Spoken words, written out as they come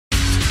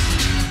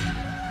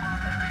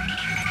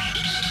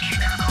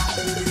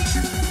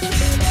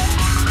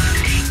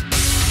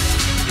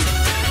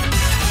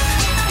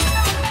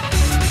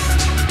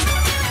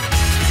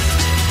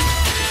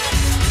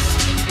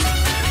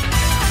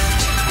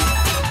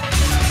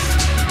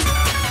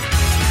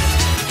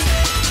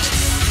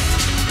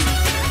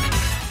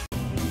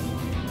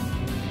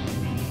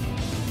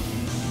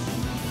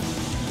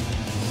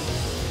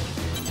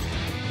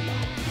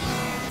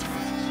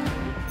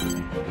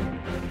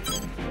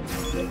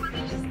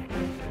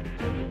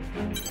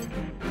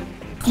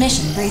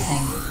Mission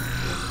briefing.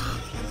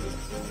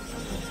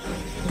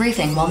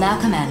 Briefing will now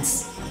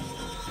commence.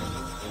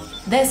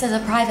 This is a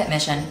private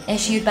mission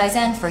issued by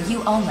Zen for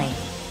you only.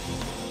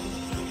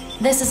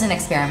 This is an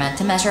experiment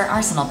to measure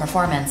arsenal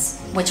performance,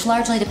 which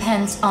largely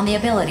depends on the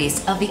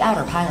abilities of the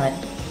outer pilot.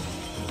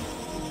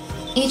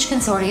 Each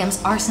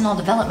consortium's Arsenal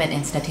Development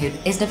Institute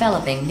is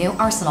developing new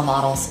arsenal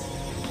models.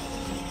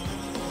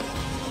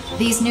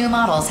 These new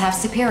models have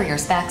superior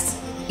specs,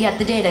 yet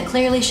the data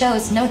clearly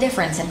shows no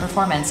difference in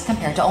performance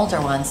compared to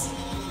older ones.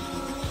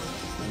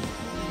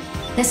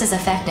 This is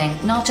affecting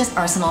not just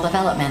arsenal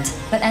development,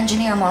 but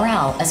engineer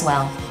morale as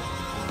well.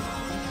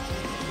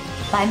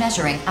 By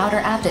measuring outer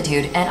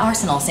aptitude and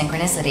arsenal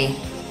synchronicity,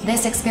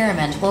 this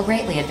experiment will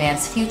greatly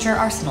advance future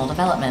arsenal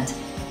development.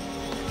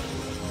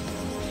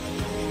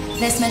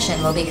 This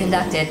mission will be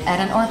conducted at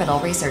an orbital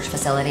research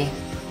facility.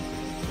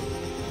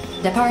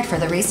 Depart for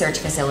the research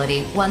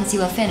facility once you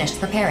have finished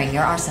preparing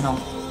your arsenal.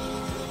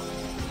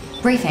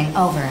 Briefing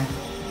over.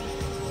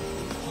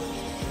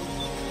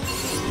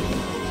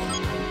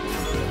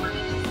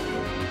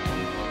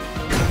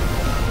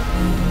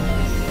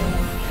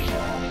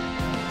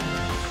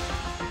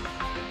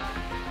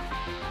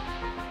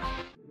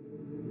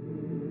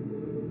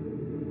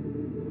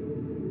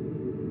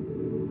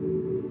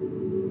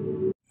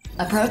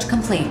 Approach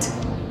complete.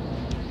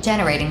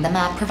 Generating the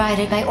map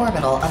provided by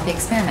Orbital of the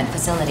experiment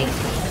facility.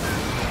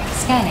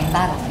 Scanning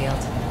battlefield.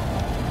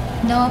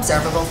 No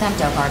observable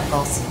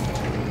femtoparticles.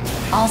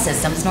 All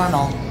systems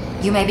normal.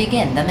 You may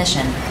begin the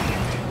mission.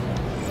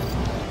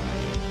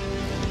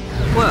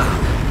 Well,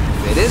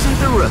 if it isn't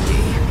the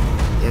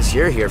rookie, guess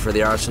you're here for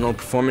the Arsenal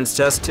performance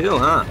test too,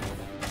 huh?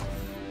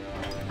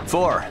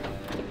 4.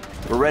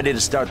 We're ready to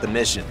start the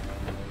mission.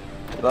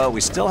 But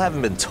we still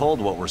haven't been told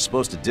what we're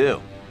supposed to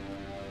do.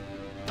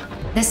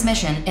 This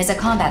mission is a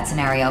combat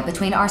scenario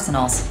between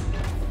arsenals.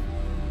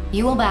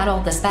 You will battle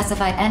the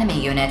specified enemy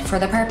unit for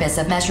the purpose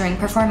of measuring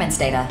performance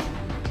data.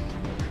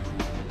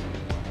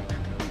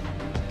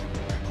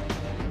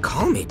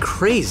 Call me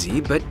crazy,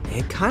 but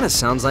it kind of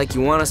sounds like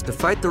you want us to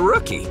fight the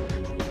rookie.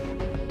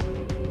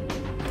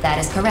 That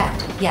is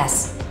correct,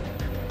 yes.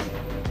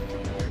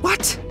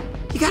 What?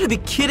 You gotta be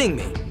kidding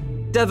me.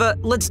 Deva,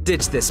 let's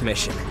ditch this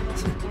mission.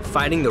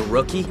 Fighting the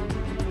rookie?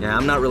 Yeah,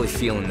 I'm not really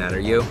feeling that, are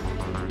you?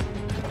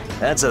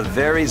 That's a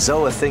very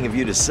Zoa thing of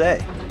you to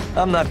say.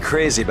 I'm not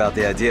crazy about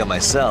the idea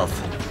myself,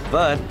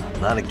 but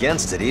not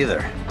against it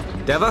either.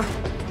 Deva?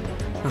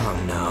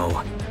 Oh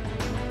no.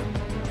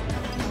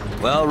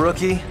 Well,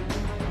 rookie,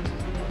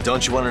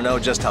 don't you want to know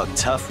just how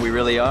tough we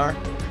really are?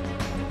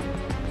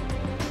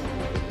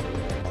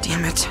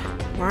 Damn it.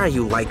 Why are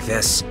you like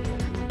this?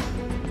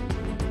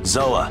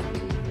 Zoa,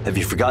 have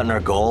you forgotten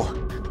our goal?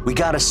 We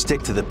gotta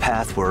stick to the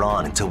path we're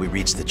on until we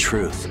reach the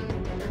truth.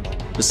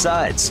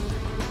 Besides,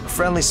 a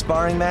friendly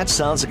sparring match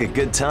sounds like a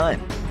good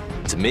time.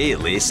 To me, at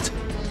least.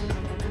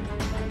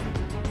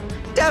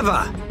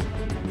 Deva!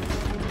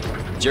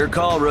 It's your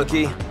call,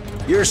 rookie.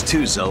 Yours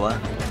too, Zoa.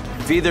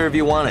 If either of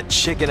you want to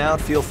chicken out,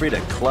 feel free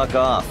to cluck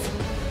off.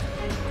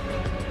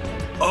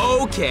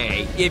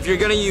 Okay, if you're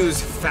gonna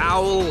use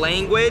foul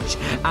language,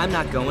 I'm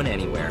not going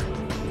anywhere.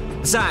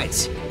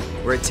 Besides,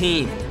 we're a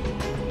team.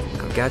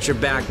 I've got your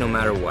back no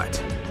matter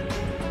what.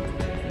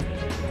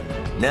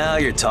 Now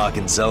you're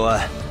talking,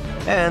 Zoa.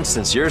 And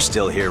since you're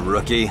still here,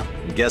 rookie,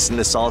 I'm guessing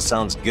this all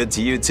sounds good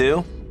to you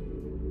too?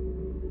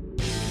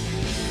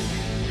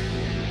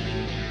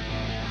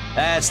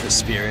 That's the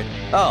spirit.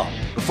 Oh,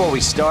 before we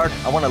start,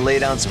 I want to lay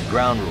down some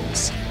ground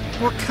rules.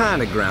 What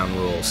kind of ground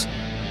rules?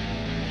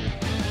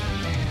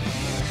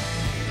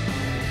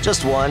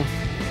 Just one.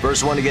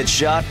 First one to get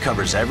shot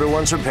covers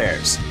everyone's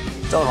repairs.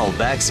 Don't hold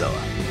back, Zoa.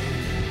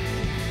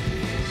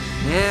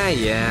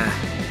 Yeah.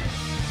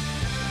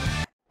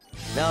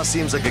 Now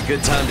seems like a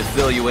good time to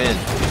fill you in.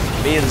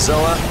 Me and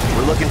Zoa,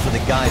 we're looking for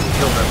the guy who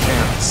killed our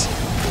parents.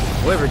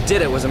 Whoever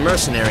did it was a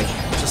mercenary,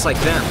 just like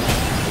them.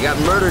 He got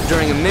murdered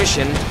during a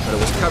mission, but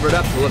it was covered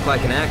up to look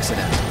like an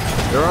accident.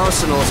 Their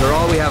arsenals are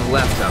all we have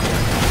left of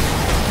them.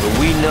 But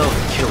we know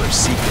the killer's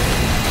secret.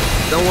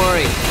 Don't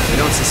worry, we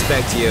don't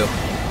suspect you.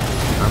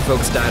 Our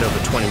folks died over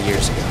 20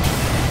 years ago.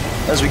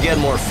 As we get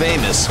more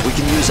famous, we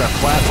can use our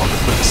platform to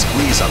put the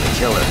squeeze on the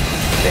killer.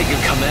 They can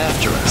come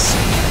after us,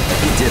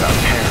 like he did our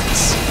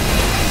parents.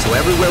 So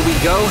everywhere we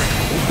go,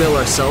 we bill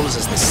ourselves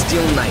as the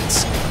Steel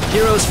Knights,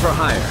 heroes for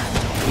hire.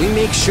 We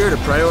make sure to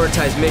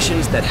prioritize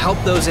missions that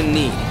help those in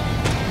need,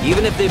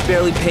 even if they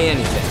barely pay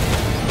anything.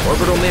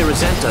 Orbital may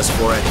resent us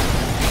for it.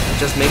 It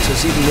just makes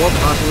us even more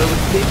popular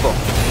with the people.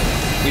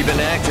 We've been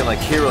acting like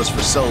heroes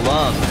for so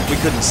long, we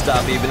couldn't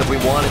stop even if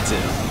we wanted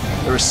to.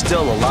 There are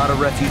still a lot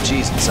of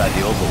refugees inside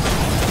the Orbital.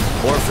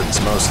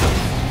 Orphans, mostly.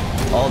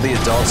 All the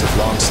adults have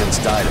long since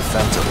died of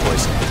femto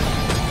poisoning.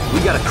 We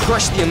gotta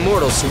crush the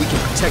Immortals so we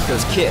can protect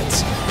those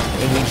kids.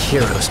 They need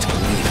heroes to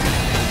believe in.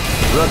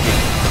 Rookie,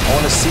 I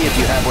want to see if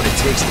you have what it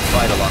takes to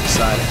fight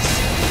alongside us.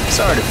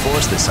 Sorry to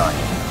force this on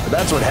you, but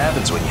that's what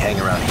happens when you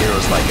hang around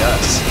heroes like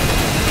us.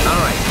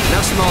 Alright,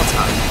 enough small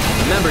talk.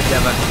 Remember,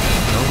 Deva,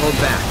 don't hold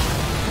back.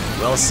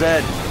 Well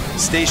said.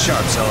 Stay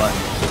sharp, Zoa.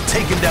 We'll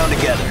take him down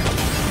together.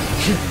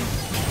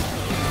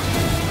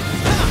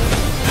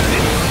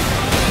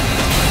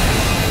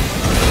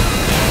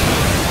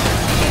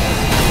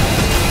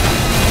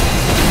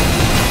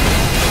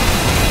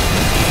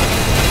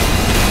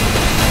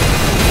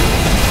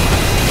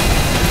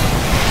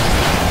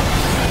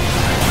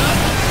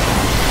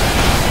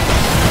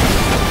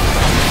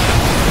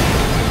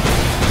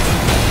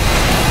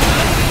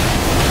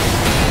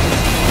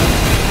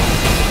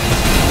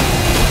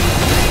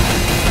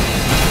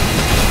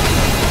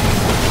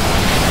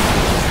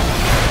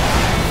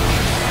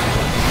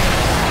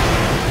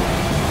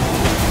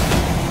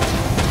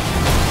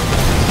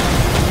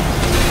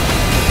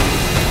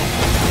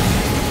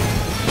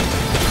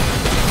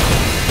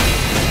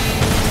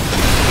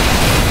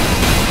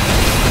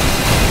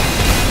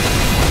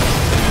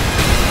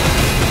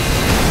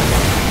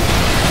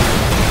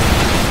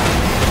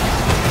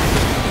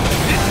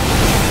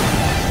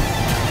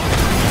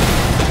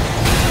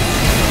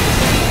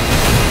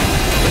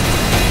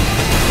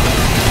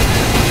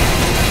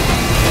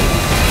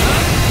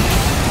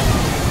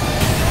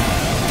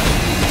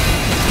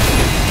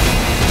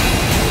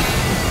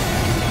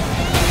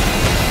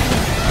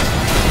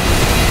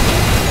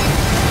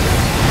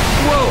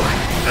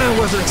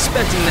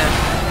 expecting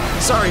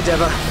that. Sorry,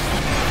 Deva.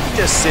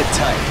 Just sit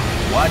tight.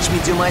 Watch me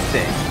do my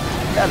thing.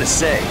 Gotta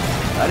say,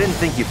 I didn't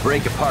think you'd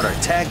break apart our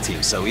tag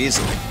team so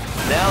easily.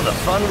 Now the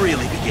fun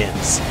really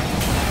begins.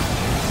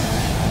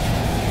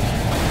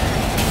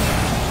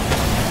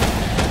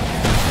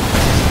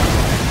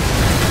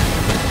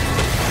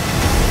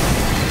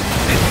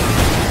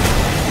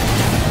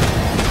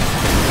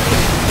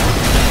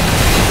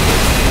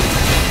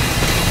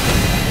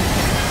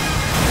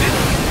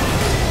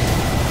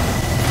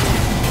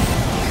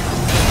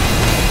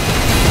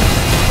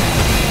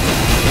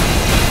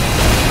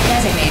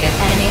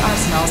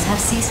 Have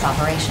ceased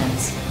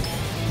operations.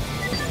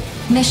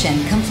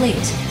 Mission complete.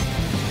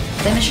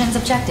 The mission's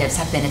objectives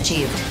have been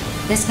achieved.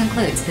 This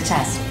concludes the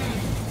test.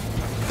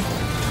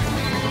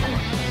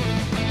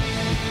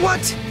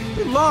 What?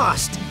 We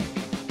lost!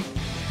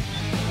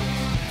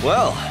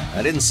 Well,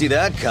 I didn't see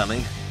that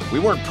coming. We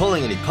weren't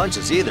pulling any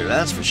punches either,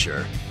 that's for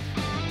sure.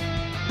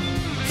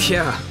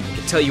 Yeah, I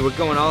could tell you were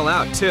going all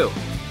out, too.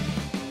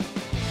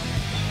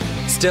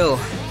 Still,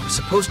 we're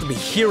supposed to be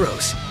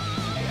heroes.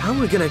 How are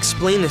we gonna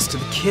explain this to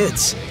the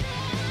kids?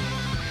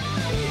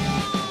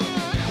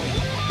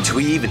 Do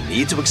we even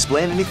need to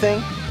explain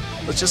anything?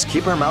 Let's just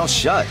keep our mouths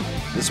shut.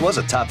 This was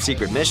a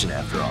top-secret mission,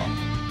 after all.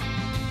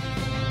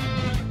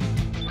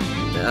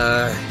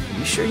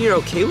 You sure you're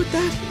okay with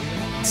that?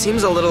 It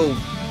seems a little,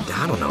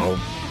 I don't know,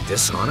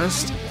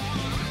 dishonest.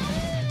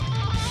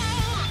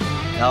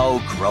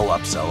 Oh, grow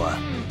up, Zoa.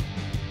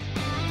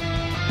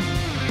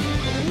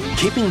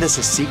 Keeping this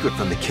a secret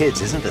from the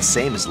kids isn't the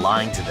same as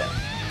lying to them.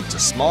 It's a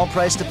small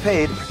price to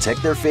pay to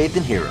protect their faith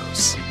in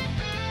heroes.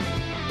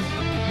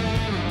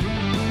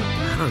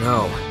 I don't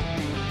know.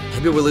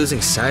 Maybe we're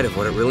losing sight of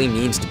what it really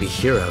means to be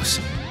heroes.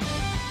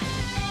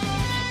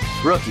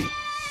 Rookie, you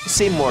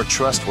seem more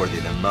trustworthy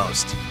than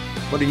most.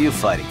 What are you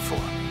fighting for?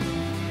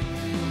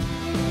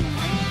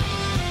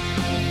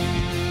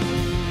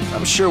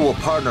 I'm sure we'll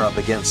partner up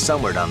again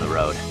somewhere down the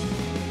road.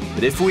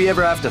 But if we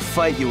ever have to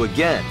fight you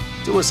again,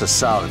 do us a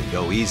solid and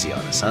go easy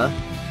on us, huh?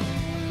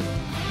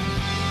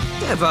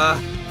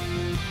 Deva!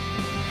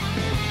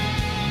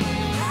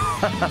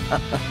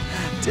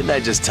 Didn't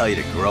I just tell you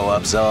to grow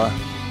up, Zoa?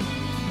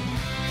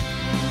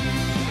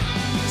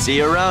 See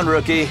you around,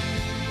 Rookie.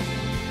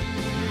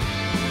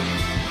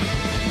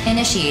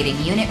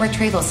 Initiating unit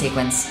retrieval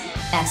sequence.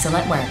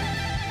 Excellent work.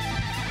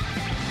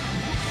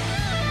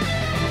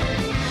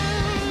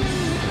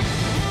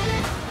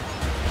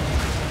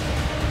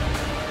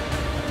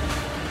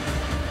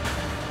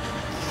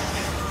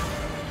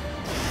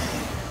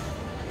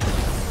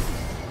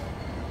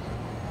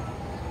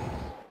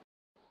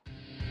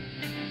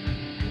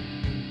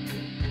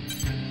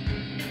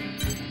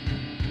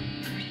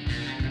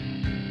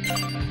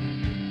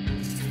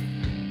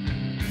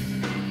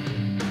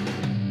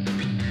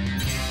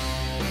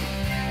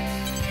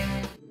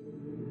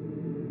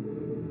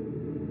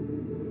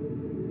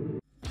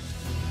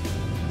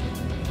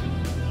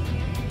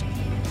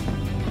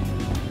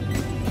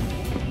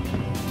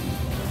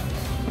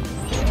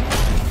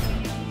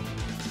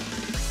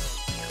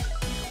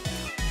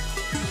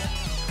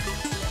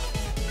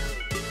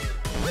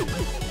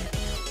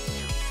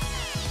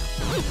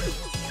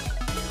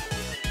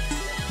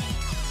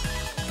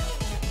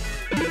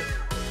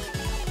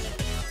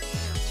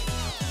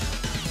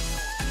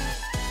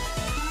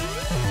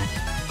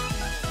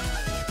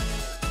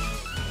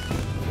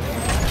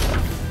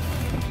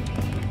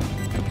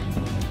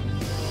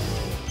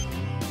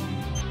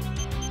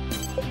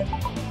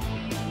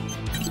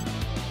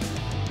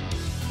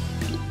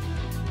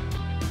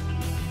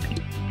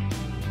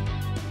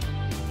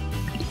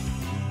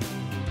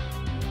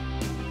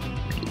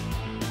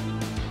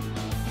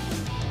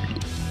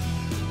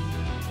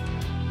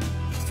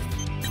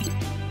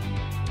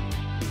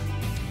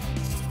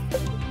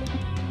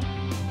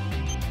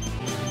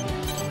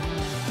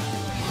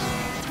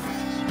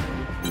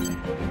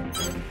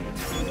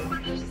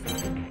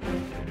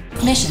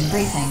 Mission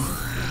briefing.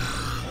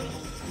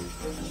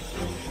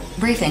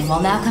 Briefing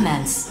will now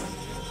commence.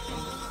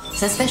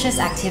 Suspicious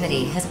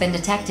activity has been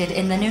detected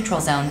in the neutral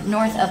zone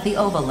north of the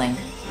Oval Link.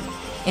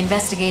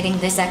 Investigating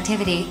this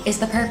activity is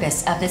the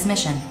purpose of this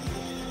mission.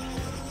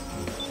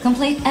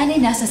 Complete any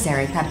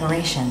necessary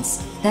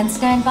preparations, then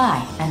stand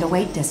by and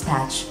await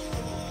dispatch.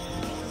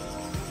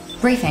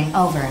 Briefing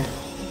over.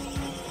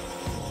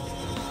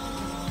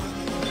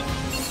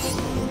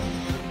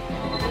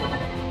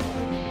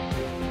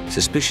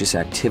 Suspicious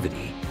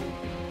activity.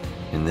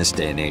 In this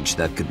day and age,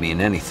 that could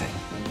mean anything.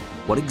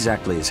 What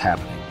exactly is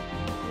happening?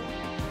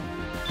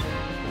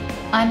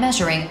 I'm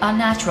measuring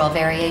unnatural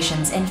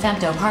variations in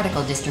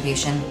femtoparticle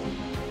distribution.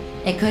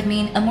 It could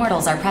mean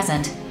immortals are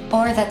present,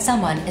 or that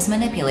someone is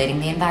manipulating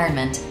the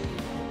environment.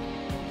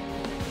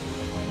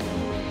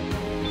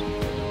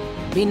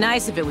 Be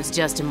nice if it was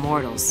just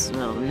immortals.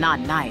 Well,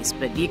 not nice,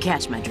 but you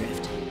catch my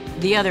drift.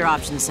 The other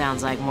option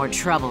sounds like more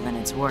trouble than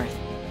it's worth.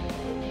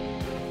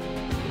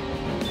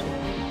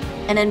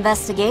 An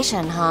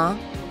investigation, huh?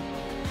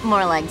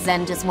 More like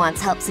Zen just wants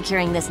help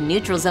securing this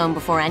neutral zone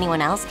before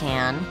anyone else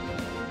can.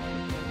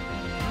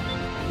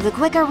 The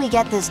quicker we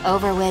get this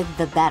over with,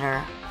 the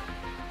better.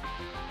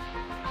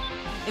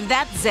 If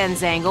that's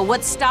Zen's angle,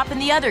 what's stopping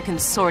the other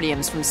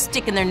consortiums from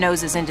sticking their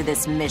noses into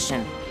this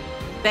mission?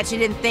 Bet you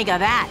didn't think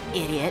of that,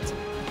 idiot.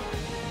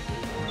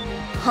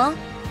 Huh?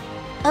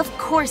 Of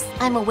course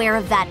I'm aware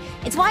of that.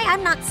 It's why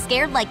I'm not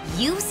scared like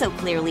you so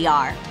clearly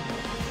are.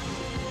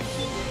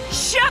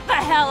 Shut the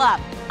hell up!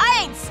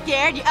 I ain't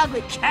scared, you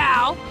ugly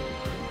cow!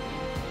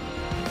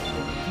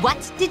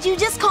 What did you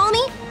just call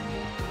me?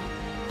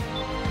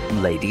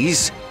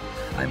 Ladies,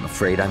 I'm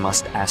afraid I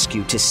must ask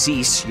you to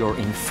cease your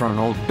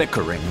infernal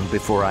bickering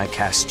before I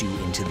cast you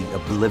into the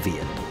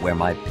oblivion where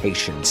my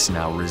patience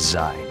now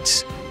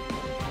resides.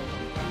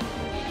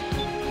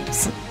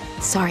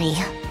 Sorry.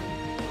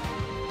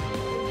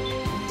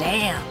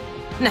 Damn,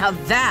 now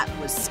that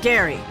was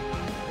scary.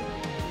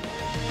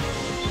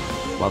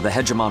 While the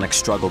hegemonic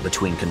struggle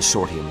between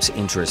consortiums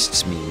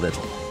interests me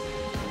little,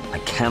 I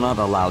cannot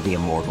allow the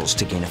Immortals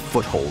to gain a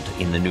foothold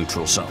in the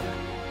neutral zone.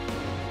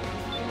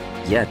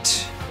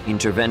 Yet,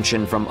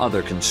 intervention from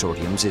other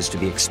consortiums is to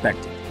be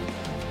expected.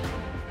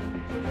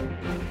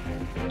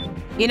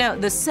 You know,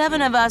 the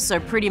 7 of us are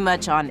pretty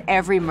much on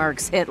every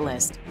merc's hit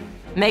list.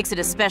 Makes it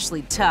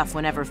especially tough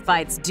whenever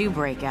fights do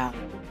break out.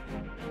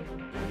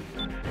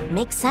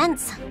 Makes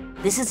sense.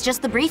 This is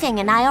just the briefing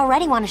and I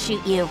already want to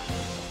shoot you.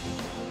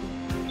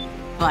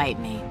 Bite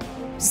me.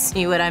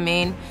 See what I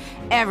mean?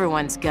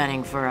 Everyone's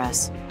gunning for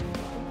us.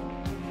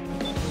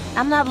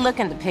 I'm not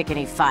looking to pick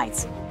any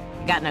fights.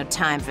 Got no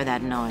time for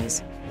that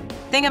noise.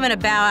 Think I'm gonna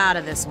bow out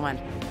of this one.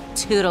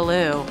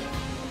 Toodaloo.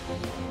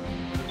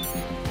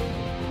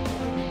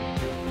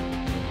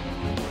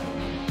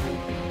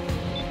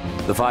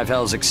 The Five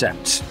Hells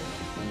accepts.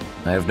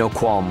 I have no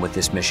qualm with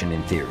this mission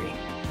in theory.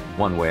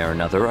 One way or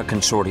another, a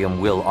consortium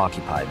will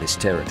occupy this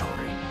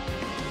territory.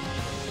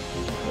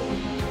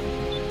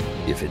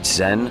 If it's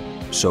Zen,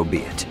 so be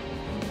it.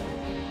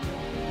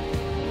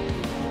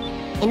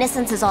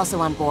 Innocence is also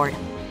on board.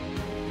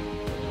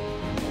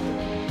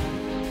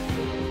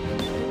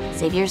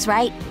 Xavier's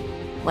right.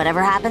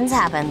 Whatever happens,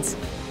 happens.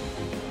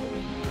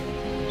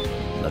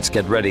 Let's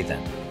get ready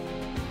then.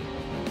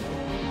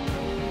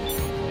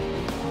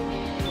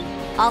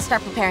 I'll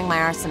start preparing my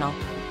arsenal.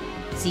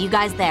 See you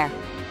guys there.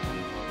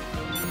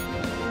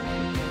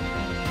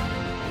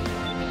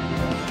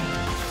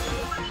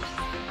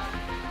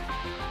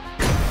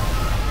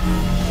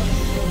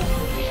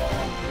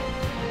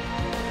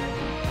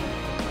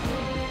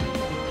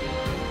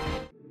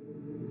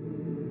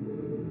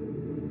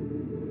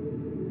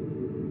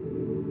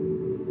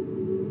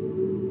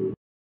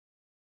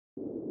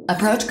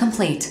 Approach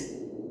complete.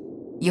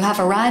 You have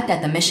arrived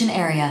at the mission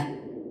area.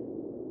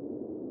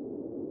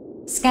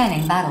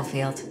 Scanning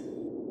battlefield.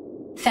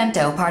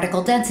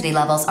 Femto-particle density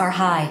levels are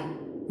high.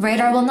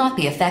 Radar will not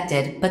be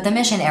affected, but the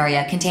mission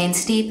area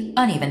contains steep,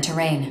 uneven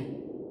terrain.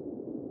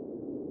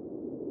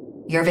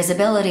 Your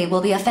visibility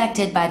will be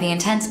affected by the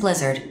intense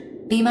blizzard.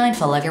 Be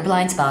mindful of your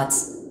blind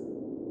spots.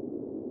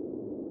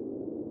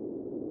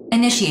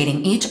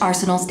 Initiating each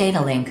arsenal's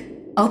data link.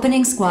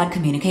 Opening squad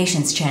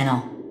communications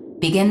channel.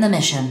 Begin the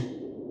mission.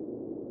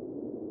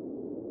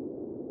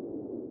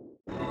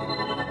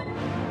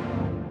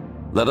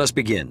 Let us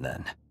begin,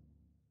 then.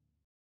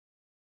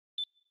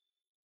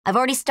 I've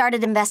already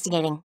started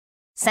investigating.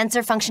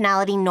 Sensor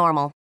functionality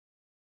normal.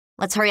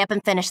 Let's hurry up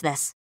and finish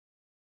this.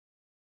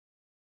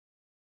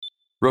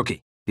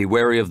 Rookie, be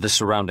wary of the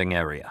surrounding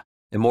area.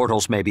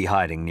 Immortals may be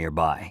hiding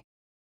nearby.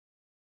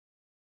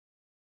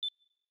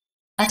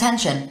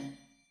 Attention.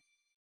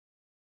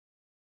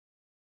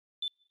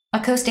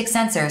 Acoustic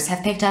sensors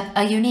have picked up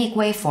a unique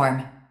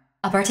waveform,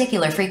 a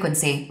particular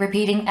frequency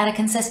repeating at a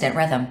consistent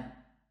rhythm.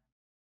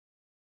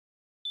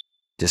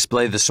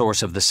 Display the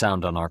source of the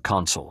sound on our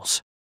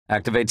consoles.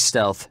 Activate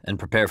stealth and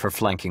prepare for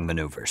flanking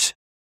maneuvers.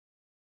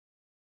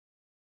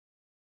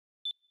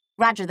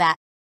 Roger that.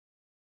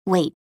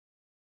 Wait.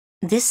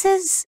 This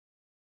is...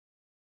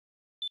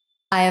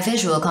 I have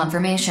visual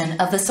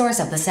confirmation of the source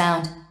of the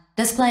sound,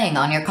 displaying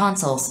on your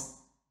consoles.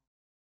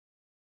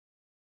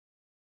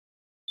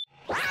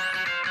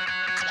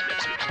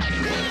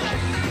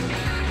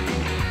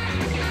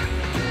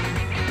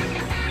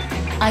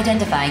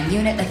 Identifying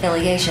unit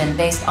affiliation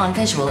based on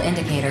visual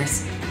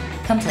indicators.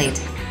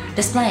 Complete.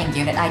 Displaying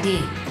unit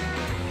ID.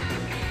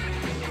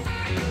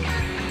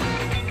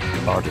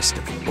 Artist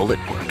of bullet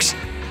works.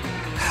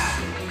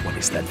 What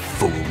is that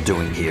fool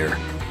doing here?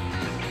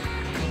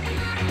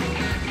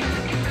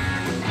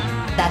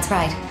 That's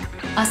right.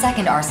 A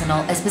second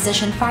arsenal is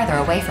positioned farther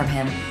away from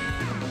him.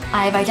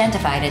 I have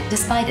identified it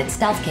despite its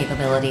stealth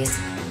capabilities.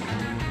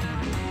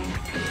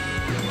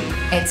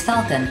 It's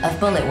Falcon of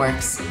Bullet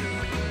Works.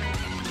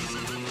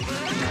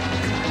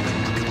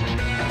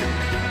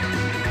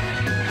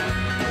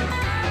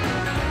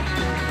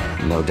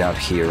 No doubt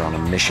here on a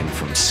mission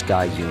from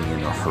Sky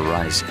Union or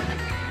Horizon.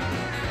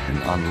 An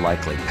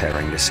unlikely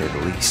pairing to say the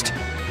least.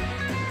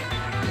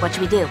 What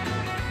should we do?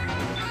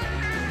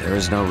 There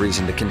is no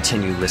reason to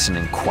continue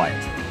listening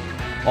quietly.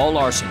 All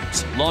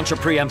arsenals, launch a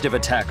preemptive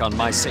attack on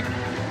my signal.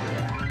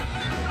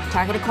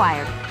 Target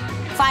acquired.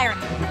 Firing.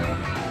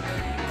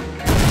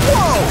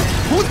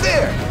 Who's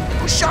there?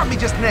 Who shot me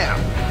just now?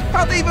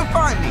 How'd they even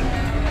find me?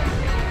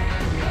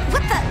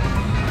 What the?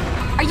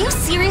 Are you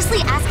seriously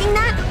asking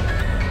that?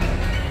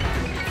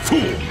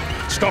 Fool!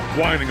 Stop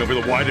whining over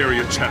the wide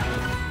area channel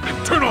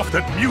and turn off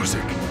that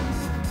music!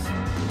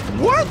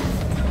 What?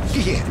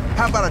 Yeah,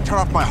 how about I turn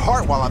off my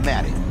heart while I'm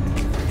at it?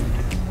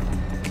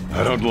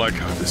 I don't like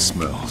how this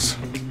smells.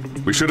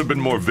 We should have been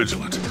more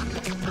vigilant.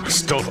 Our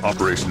stealth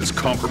operation is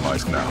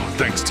compromised now,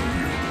 thanks to you.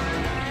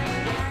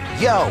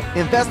 Yo,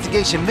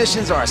 investigation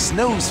missions are a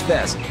snooze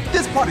fest.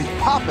 This party's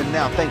popping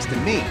now thanks to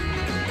me.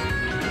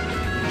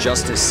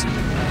 Justice,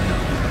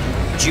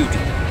 duty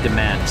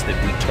demands that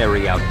we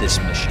carry out this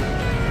mission.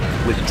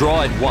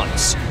 Withdraw at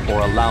once,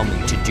 or allow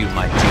me to do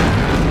my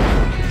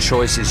duty. The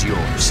choice is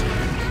yours.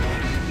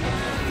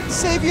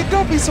 Savior,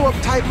 don't be so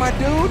uptight, my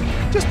dude.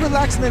 Just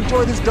relax and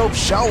enjoy this dope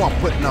show I'm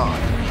putting on.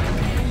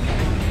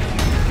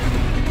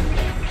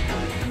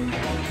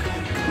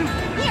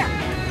 Here!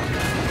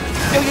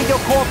 Yo,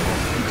 Corporal,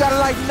 you gotta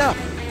lighten up.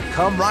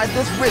 Come ride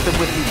this rhythm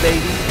with me,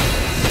 baby.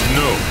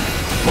 No,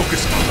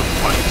 focus on the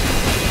fight.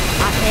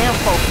 I am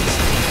focused.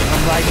 When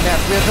I'm riding that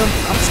rhythm,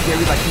 I'm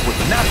scary like you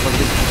would not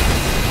believe.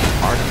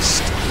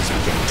 Artist is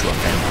beginning to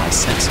offend my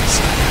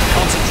senses.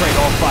 Concentrate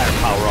all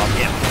firepower on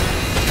him.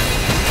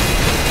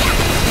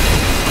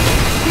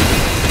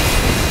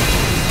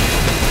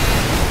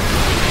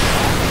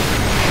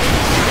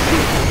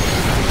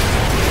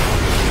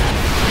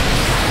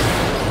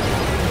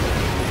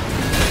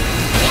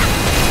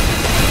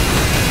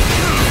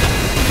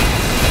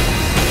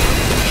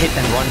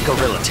 Hit-and-run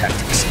guerrilla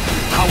tactics.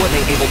 How are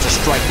they able to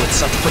strike with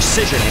such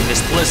precision in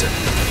this blizzard?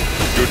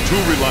 You're too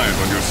reliant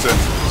on your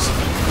senses.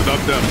 Without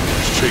them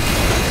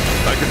shaking,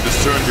 I can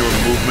discern your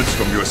movements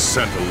from your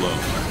scent alone.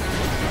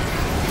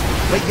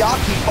 But y'all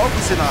keep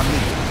focusing on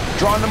me,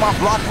 drawing them off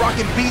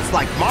block-rocking beats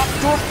like moths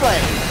to a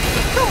flame.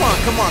 Come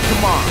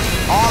on.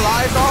 All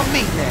eyes on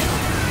me now.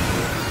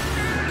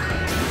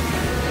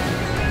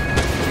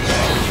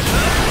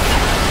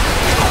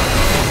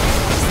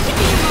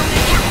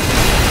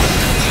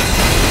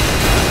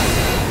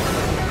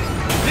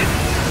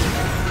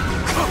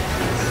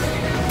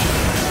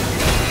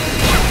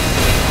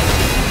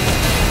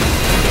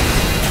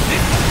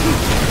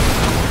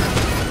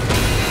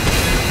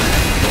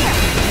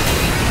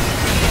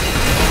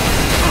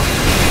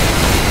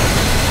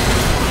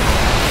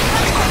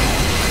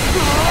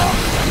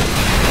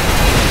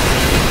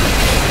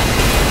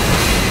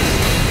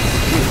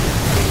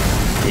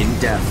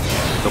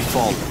 The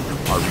fallen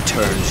are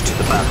returned to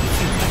the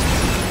battlefield.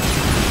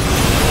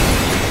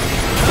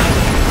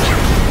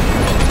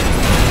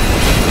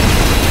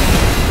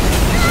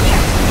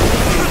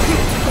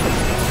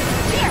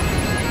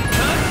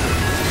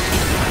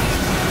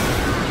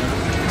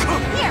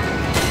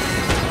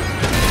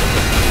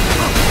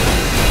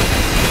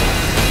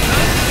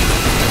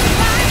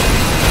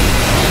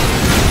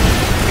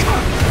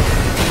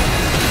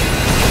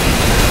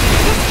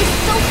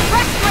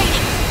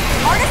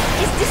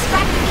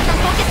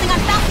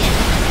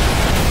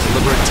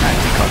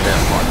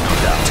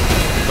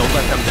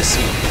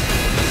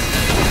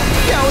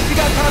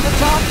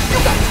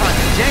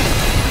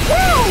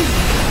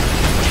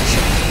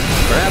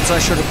 Perhaps I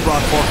should have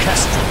brought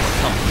orchestral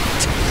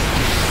accompaniment.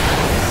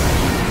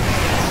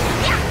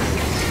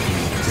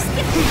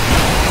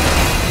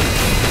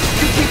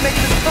 You keep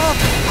making this tough,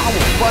 I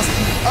will bust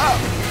you up.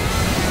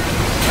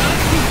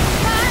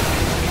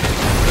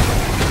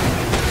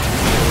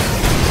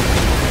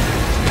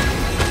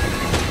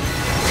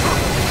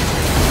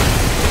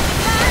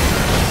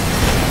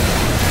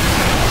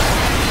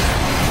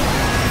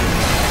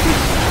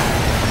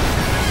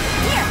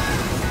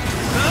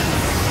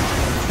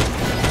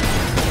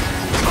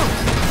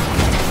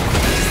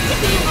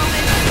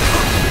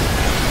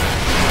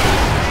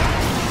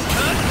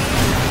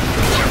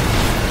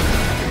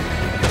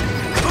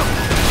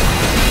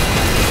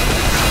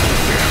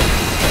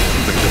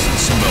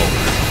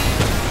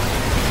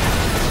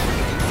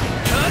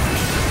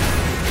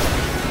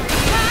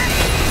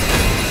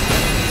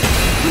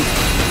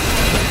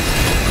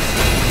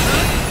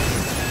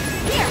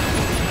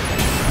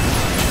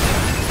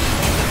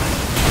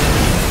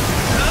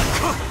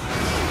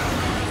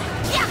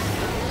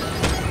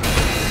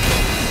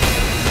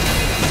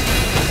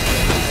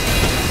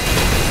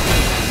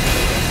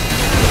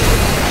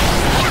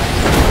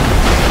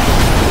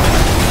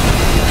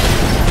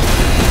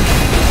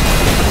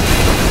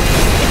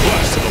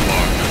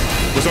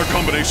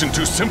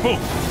 Too simple?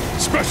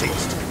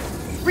 Specialist!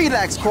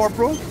 Relax,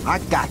 Corporal. I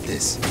got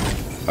this.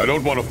 I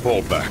don't want to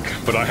fall back,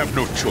 but I have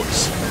no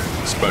choice.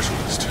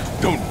 Specialist,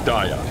 don't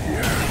die out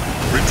here.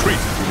 Retreat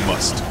if you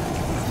must.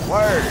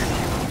 Word.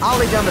 I'll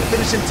lay down the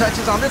finishing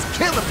touches on this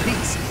killer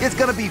piece. It's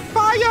gonna be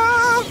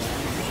fire!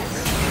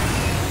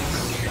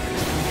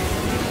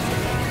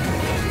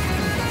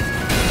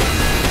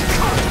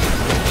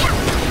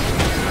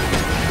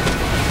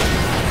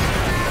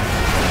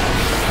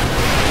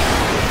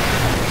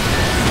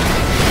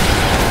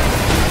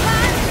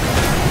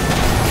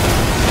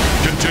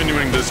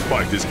 This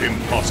fight is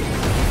impossible.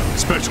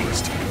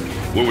 Specialist,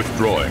 we're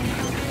withdrawing.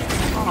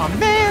 Aw,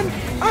 man!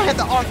 I had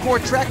the encore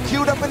track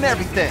queued up and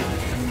everything.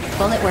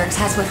 Bulletworks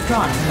has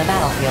withdrawn from the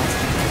battlefield.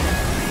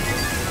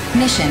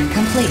 Mission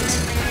complete.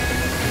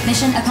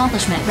 Mission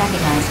accomplishment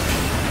recognized.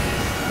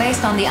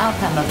 Based on the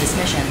outcome of this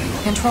mission,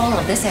 control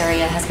of this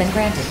area has been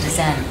granted to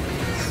Zen.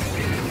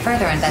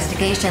 Further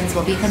investigations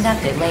will be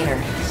conducted later.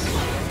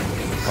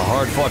 A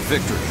hard-fought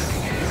victory.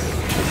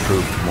 It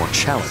proved more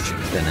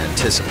challenging than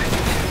anticipated.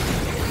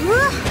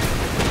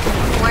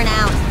 Worn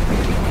out.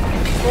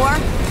 4,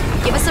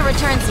 give us a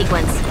return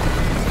sequence.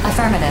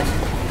 Affirmative.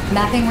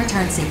 Mapping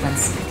return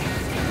sequence.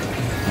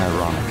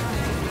 Ironic.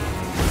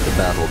 The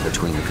battle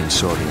between the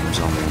consortiums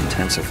only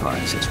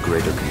intensifies as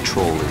greater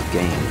control is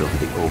gained over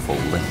the Oval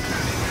Link.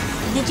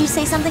 Did you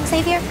say something,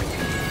 Savior?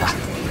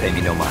 Pay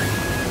me no mind.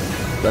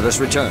 Let us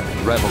return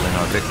and revel in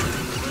our victory.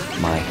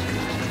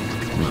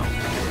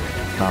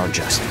 Our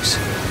justice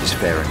is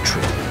fair and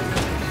true.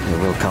 We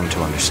will come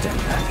to understand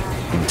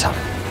that in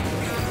time.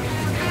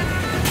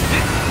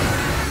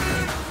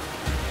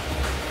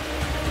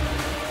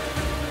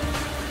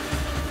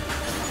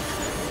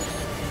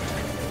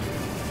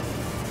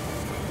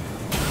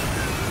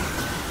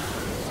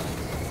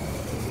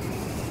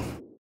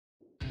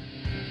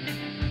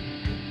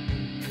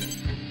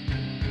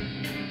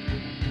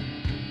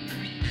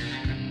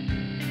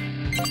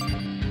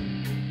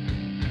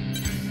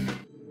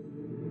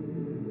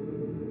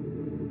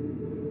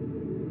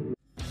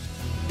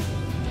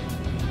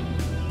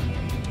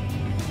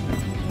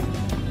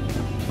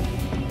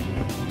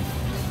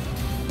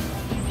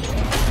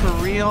 For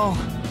real?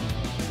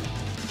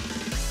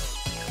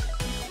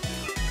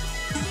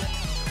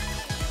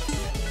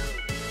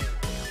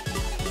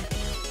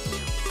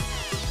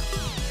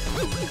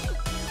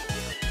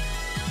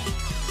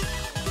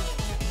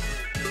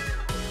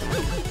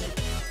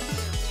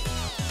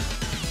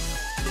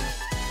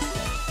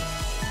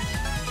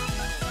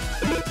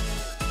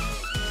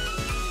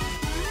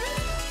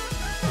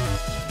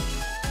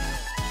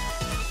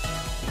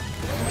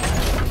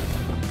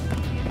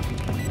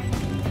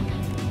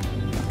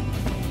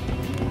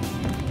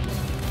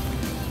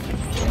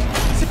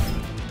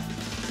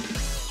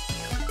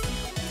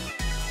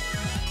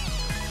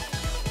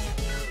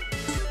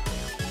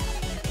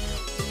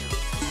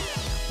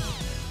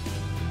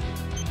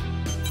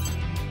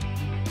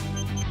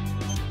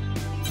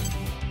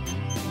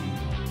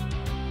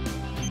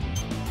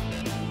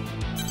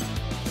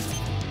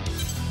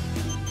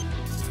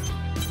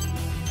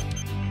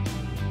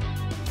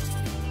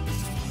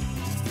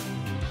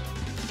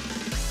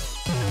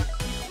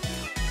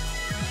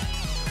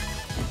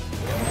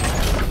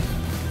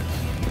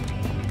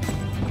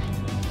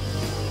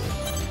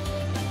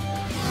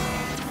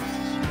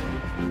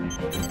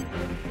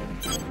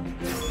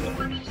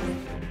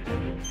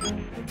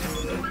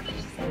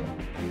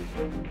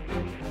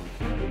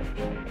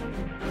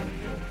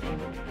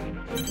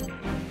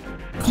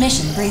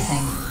 Mission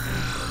briefing.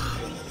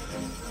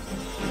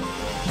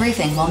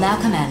 Briefing will now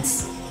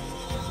commence.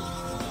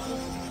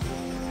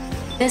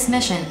 This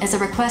mission is a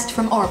request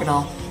from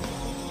Orbital.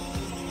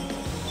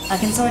 A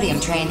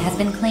consortium train has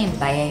been claimed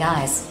by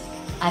AIs.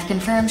 I've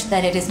confirmed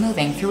that it is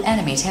moving through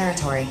enemy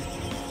territory.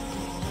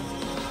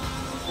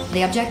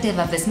 The objective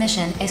of this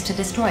mission is to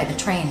destroy the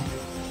train.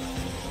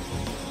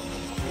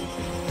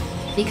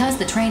 Because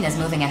the train is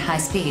moving at high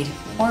speed,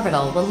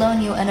 Orbital will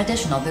loan you an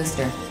additional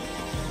booster.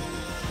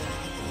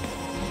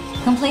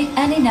 Complete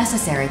any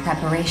necessary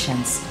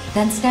preparations,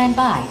 then stand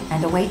by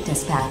and await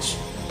dispatch.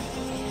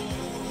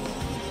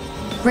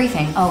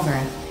 Briefing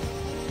over.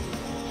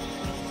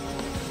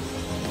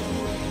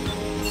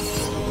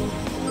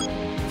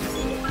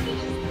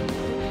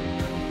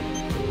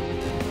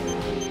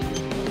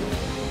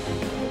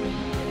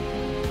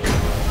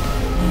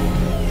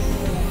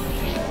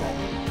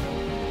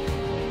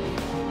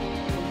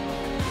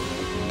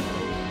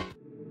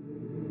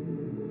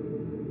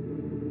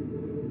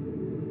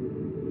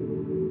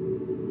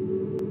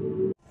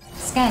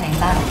 Scanning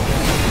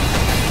battlefield.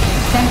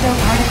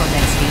 Femto-particle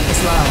density is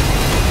low.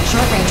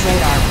 Short-range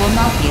radar will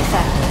not be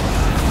effective.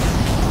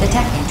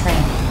 Detecting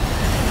train.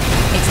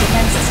 Its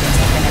defense systems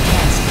have been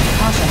enhanced.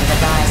 Caution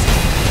advised.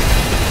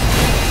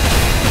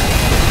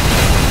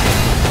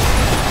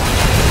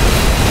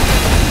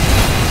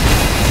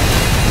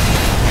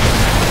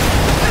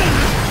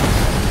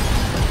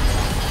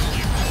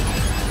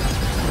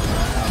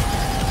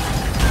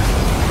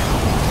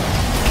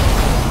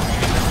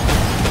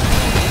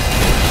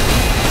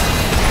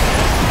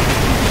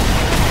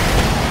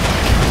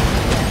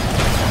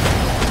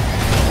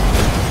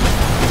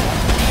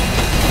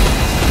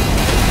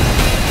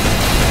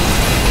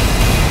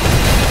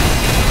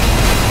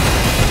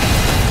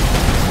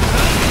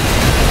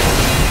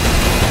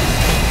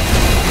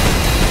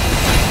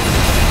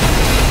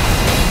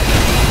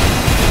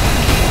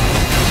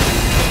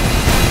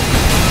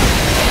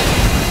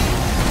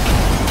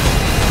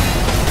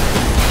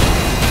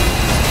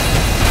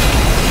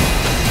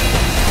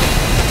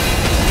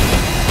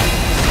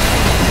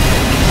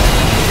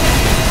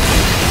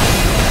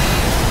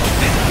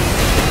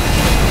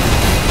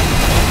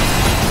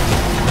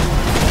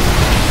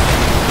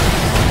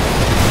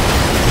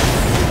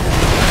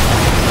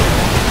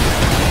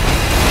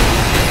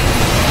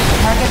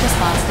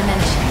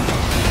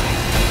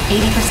 80%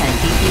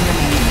 BP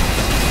remaining.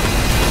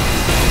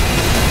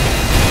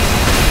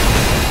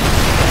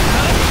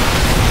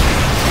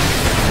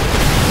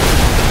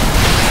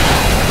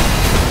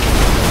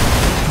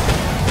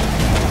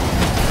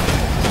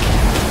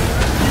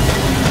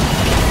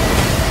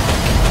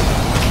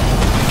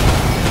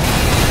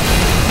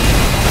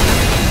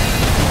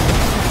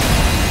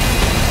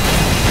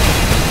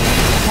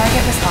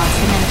 Target response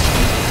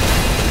diminishing.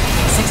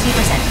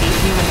 60%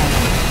 BP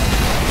remaining.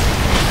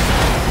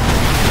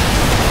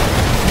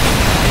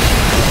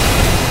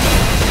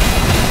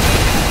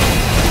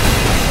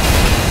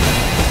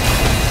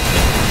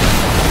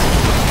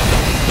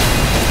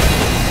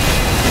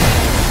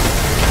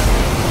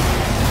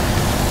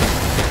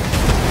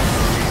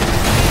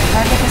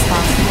 Target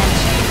response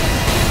diminishing.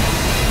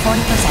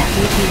 40%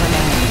 BP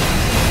remaining.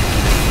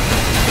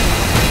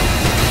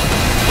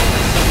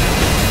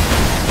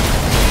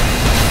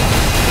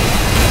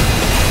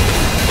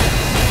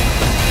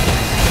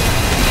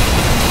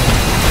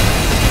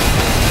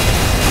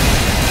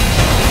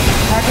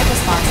 Target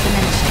response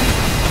diminishing.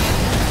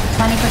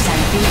 20%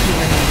 BP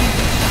remaining.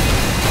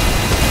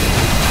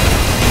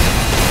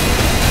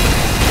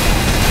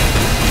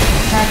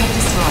 Target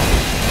destroyed.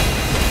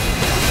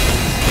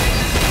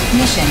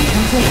 Mission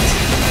complete.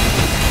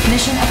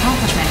 Mission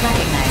accomplishment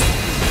recognized.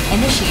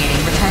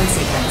 Initiating return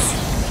sequence.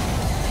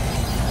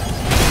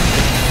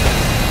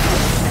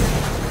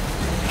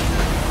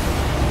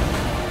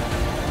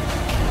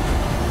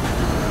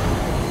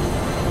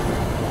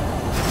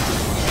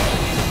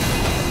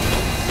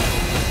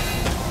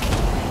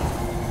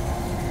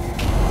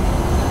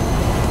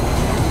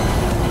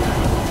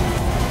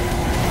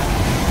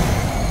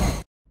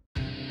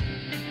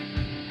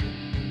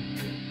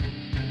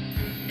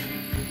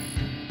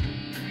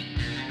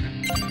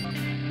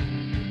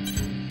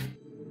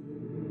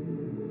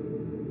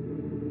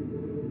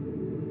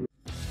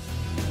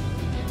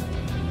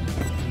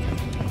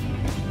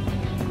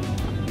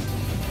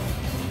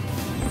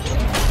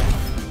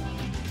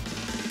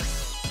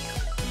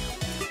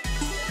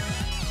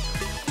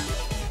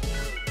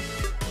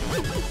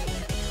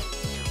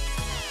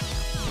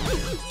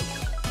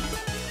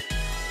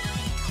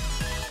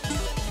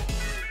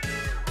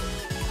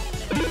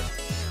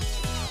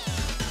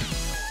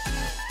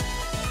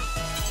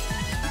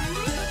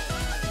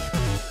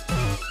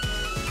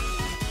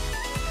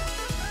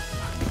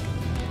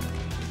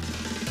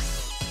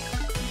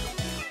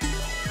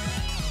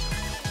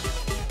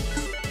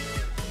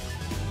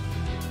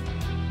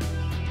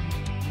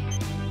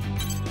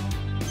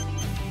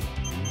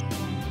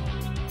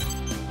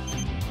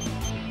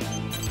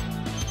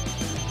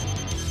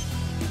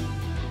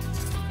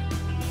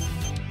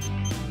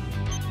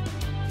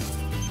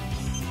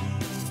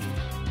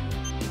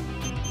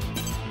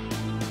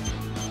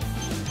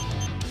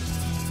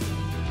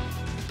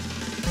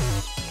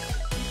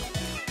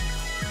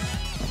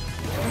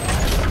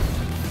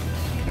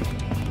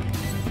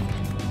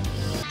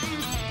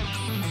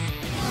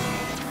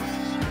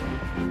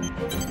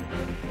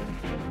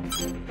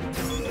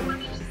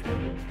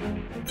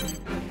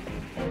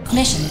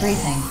 Mission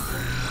briefing.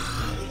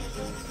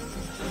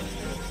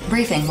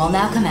 Briefing will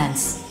now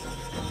commence.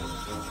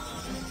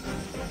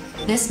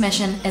 This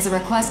mission is a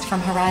request from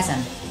Horizon.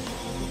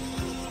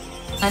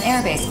 An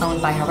airbase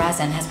owned by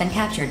Horizon has been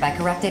captured by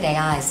corrupted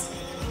AIs.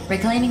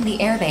 Reclaiming the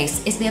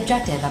airbase is the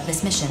objective of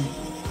this mission.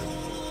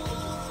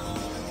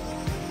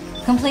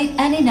 Complete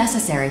any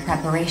necessary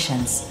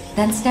preparations,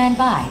 then stand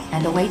by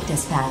and await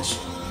dispatch.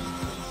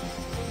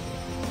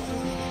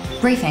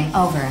 Briefing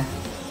over.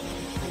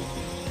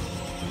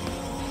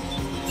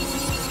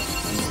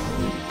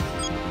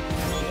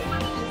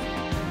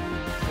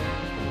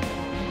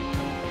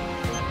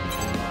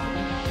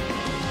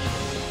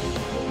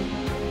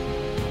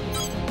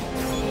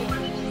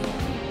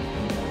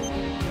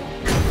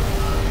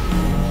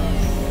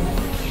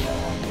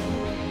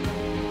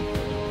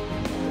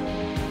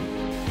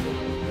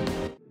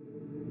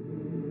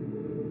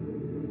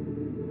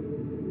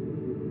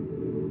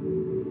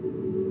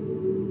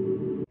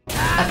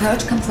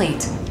 Approach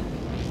complete.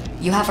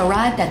 You have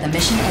arrived at the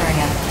mission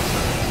area.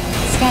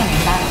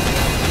 Scanning battle.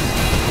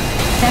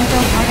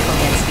 Central particle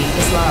density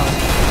is low.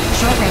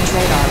 Short-range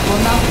radar will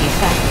not be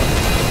affected.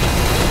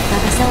 The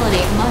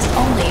facility must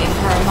only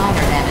incur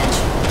minor damage.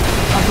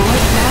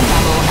 Avoid ground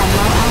level and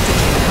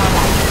low-altitude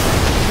combat.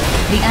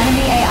 The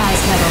enemy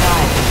AIs have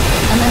arrived.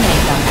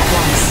 Eliminate them at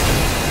once.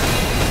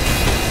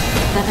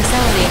 The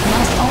facility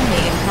must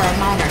only incur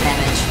minor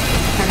damage.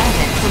 Prevent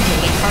it from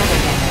taking further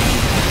damage.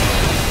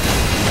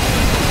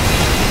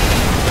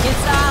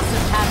 It's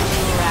awesome having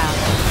you around.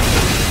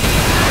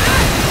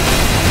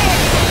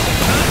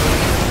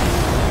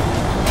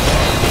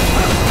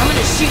 I'm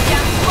gonna shoot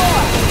down the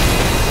floor!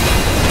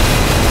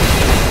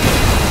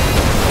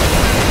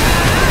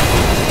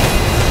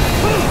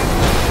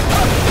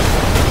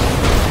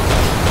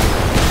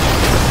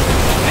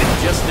 And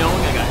just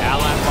knowing I got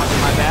allies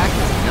watching my back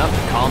is enough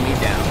to calm me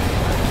down.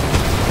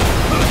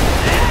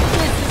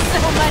 This is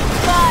so much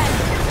fun!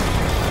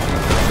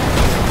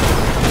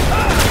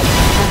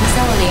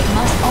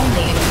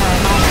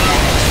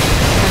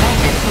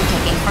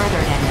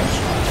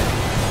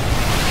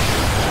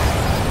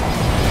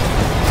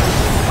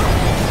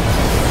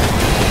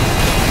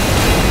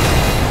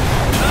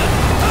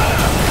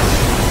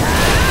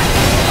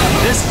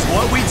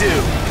 what we do.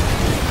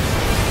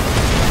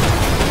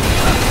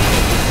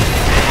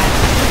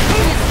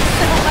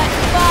 So much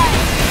fun!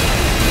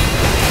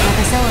 The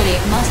facility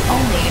must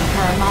only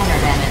incur minor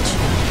damage,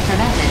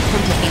 prevented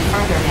from taking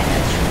further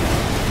damage.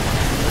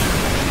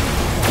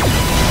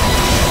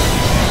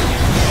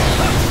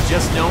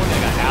 Just knowing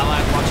that an ally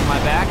watching my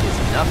back is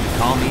enough to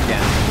calm me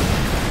down.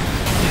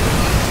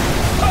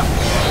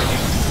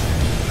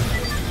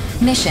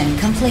 Mission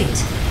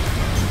complete.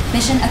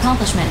 Mission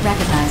accomplishment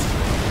recognized.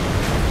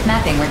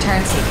 Mapping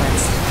return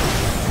sequence.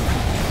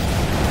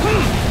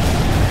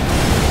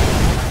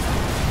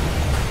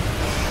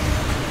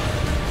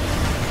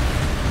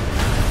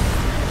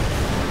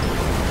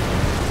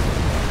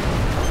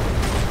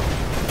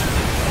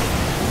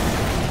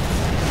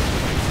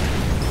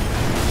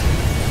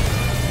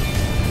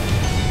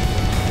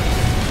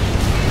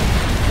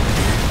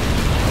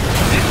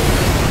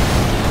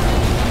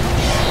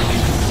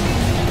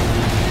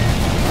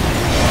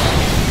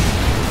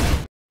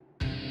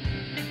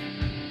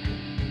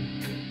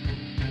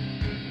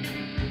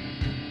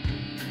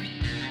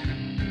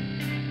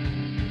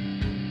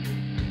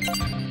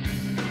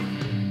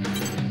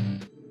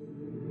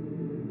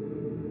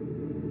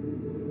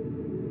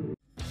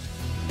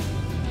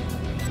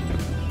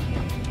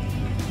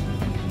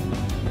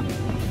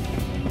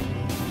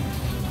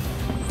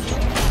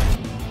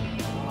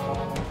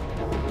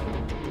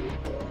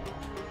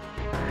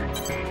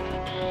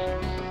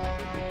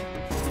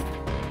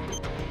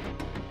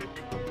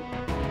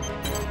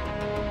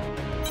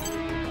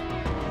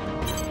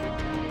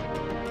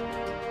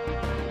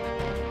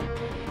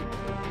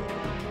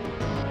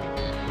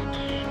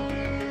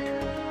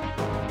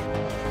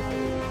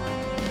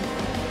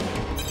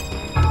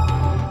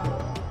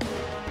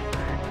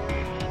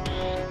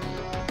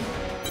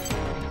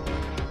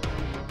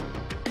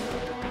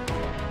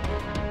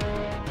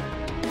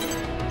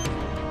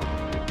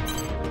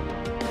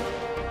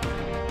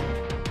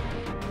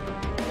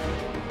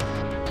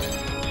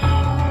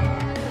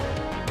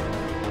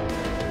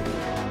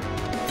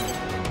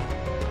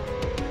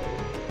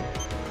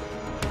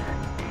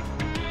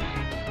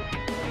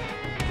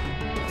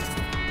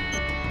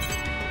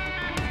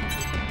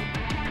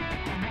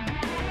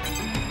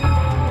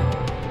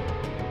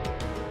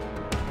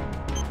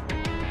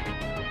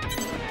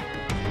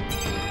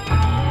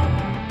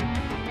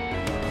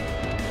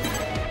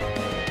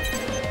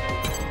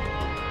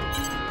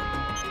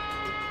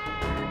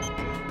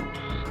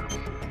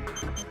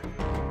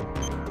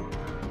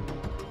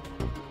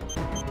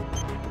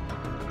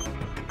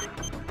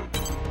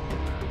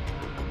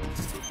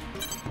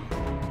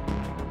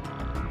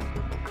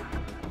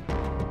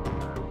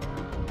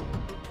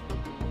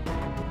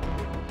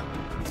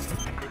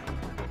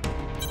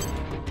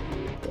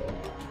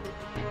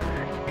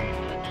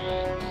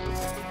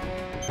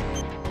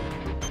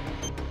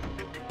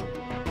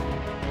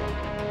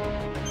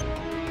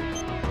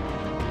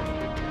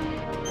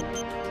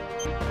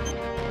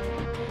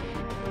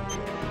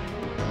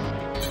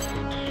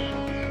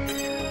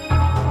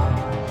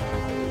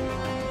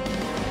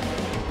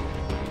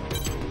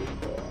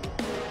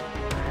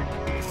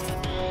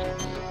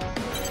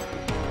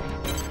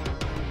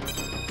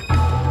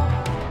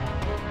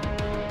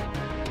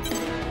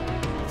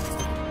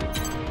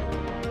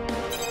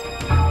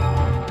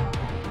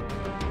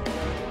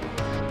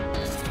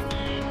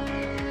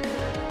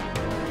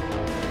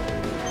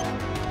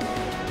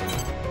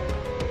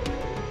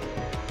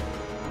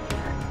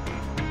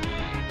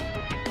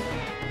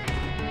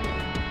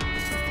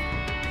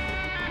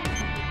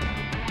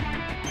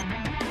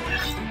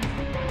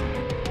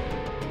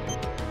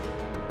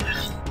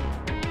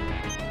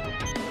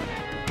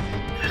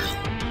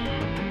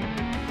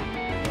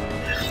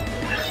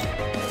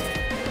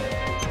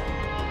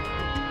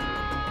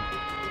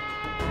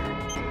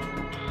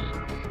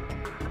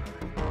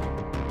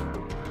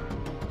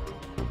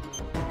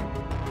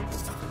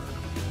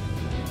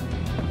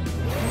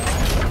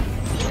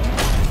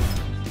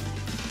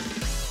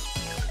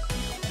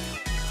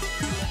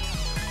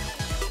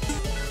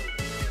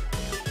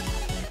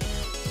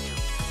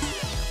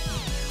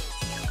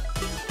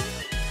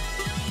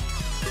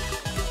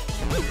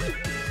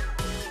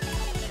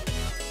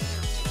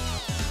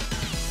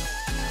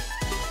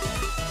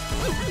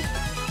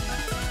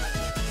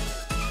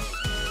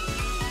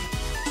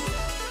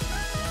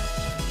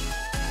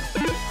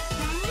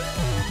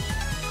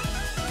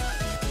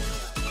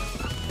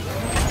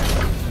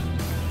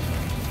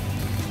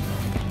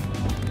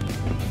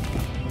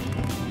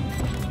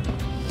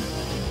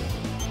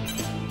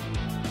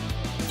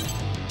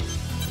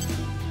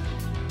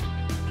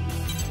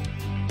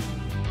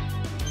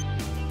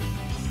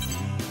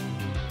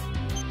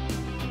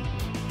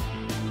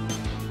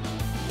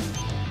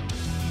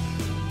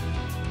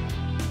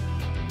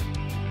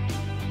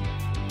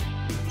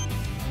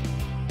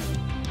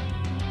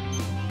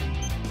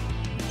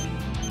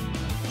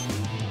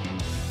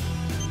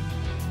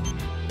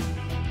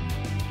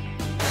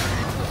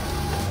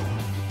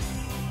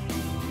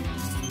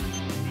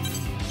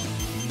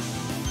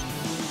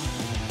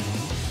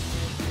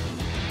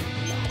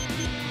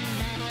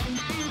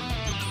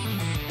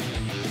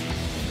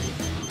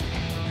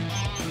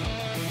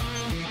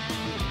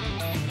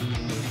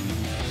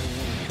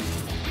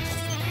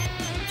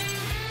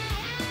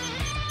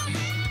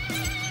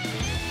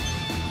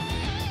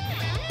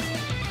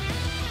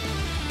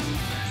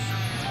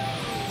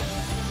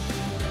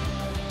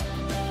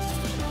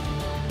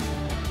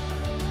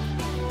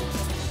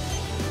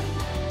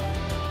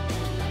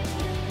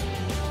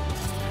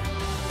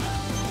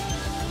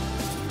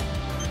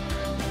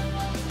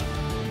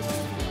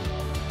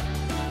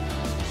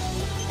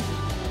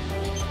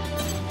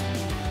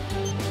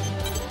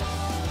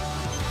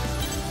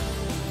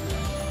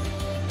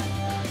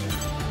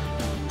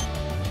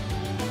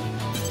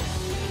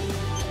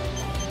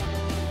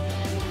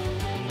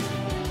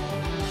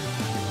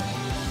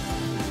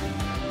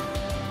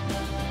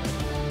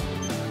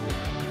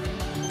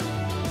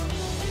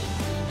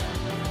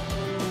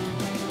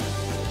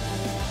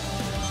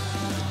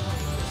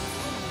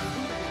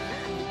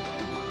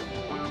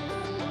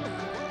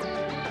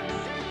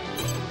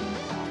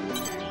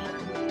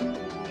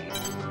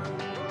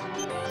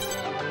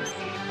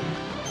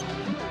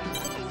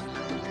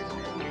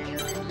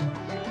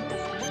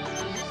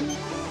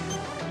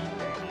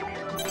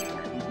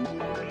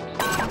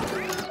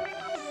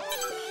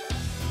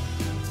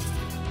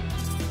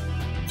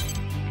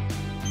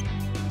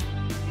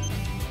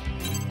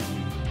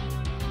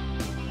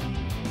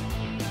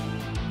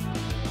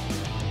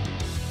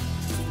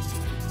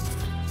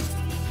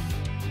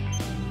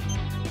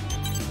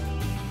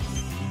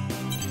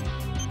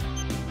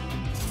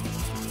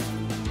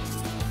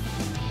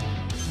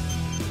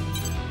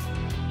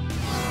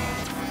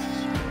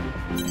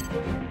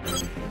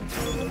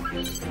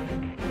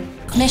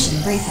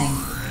 Mission briefing.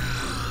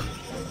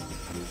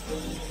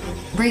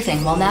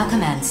 Briefing will now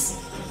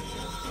commence.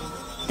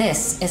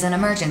 This is an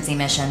emergency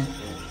mission.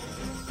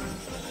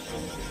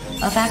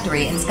 A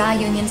factory in Sky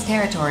Union's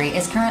territory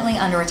is currently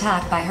under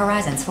attack by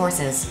Horizon's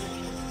forces.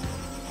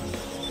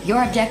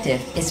 Your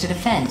objective is to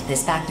defend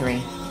this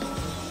factory.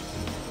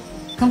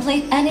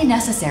 Complete any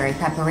necessary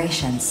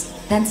preparations,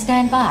 then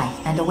stand by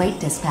and await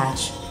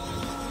dispatch.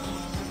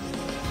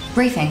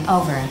 Briefing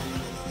over.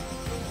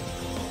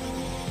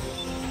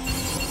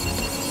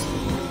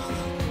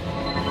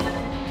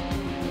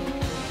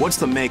 What's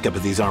the makeup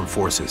of these armed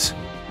forces?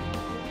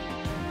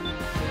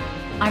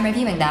 I'm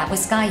reviewing that with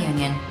Sky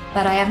Union,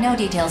 but I have no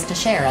details to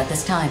share at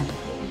this time.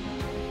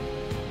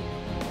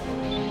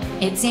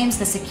 It seems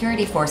the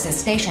security forces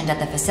stationed at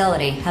the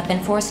facility have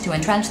been forced to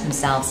entrench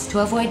themselves to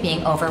avoid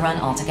being overrun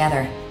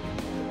altogether.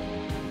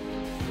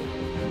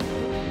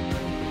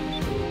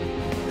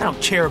 I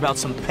don't care about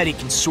some petty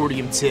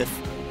consortium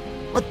tiff.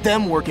 Let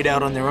them work it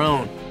out on their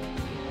own.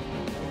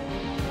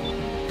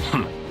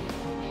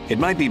 It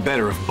might be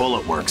better if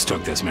Bullet Works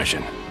took this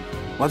mission.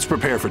 Let's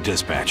prepare for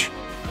dispatch.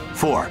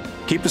 4,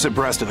 keep us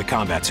abreast of the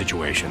combat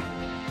situation.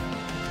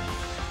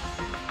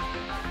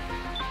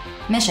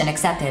 Mission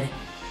accepted.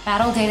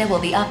 Battle data will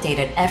be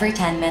updated every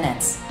 10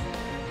 minutes.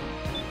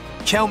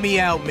 Count me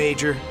out,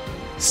 Major.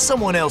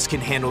 Someone else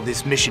can handle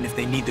this mission if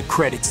they need the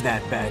credits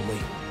that badly.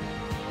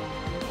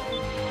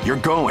 You're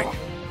going.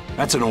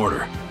 That's an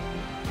order.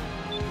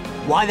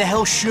 Why the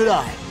hell should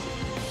I?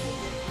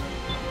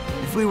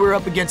 If we were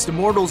up against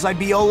Immortals, I'd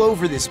be all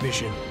over this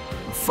mission.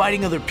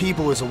 Fighting other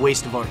people is a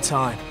waste of our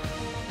time.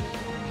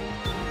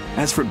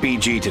 That's for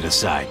BG to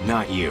decide,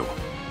 not you.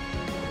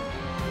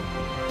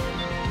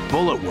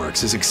 Bullet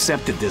Works has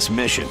accepted this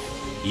mission.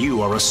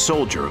 You are a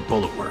soldier of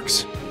Bullet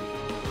Works.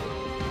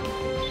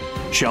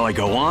 Shall I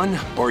go on,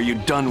 or are you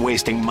done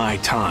wasting my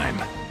time?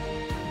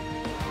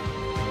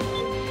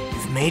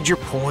 You've made your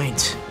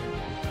point.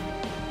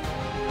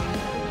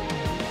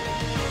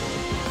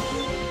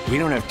 We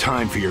don't have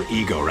time for your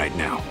ego right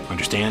now,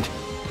 understand?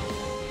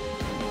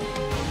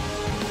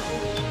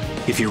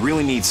 If you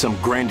really need some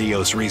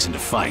grandiose reason to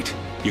fight,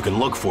 you can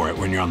look for it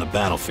when you're on the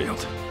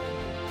battlefield.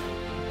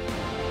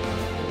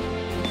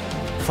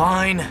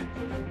 Fine.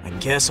 I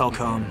guess I'll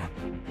come.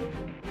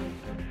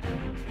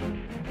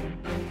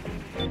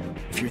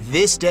 If you're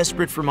this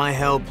desperate for my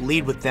help,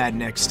 lead with that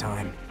next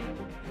time.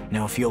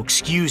 Now, if you'll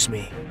excuse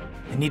me,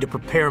 I need to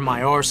prepare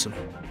my arsenal.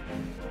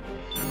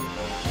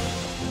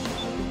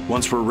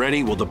 Once we're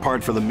ready, we'll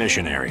depart for the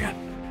mission area.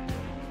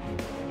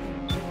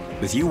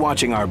 With you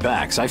watching our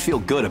backs, I feel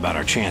good about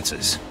our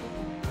chances.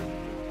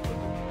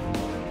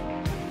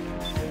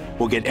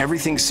 We'll get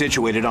everything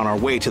situated on our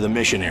way to the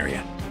mission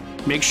area.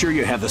 Make sure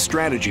you have the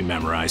strategy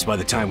memorized by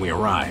the time we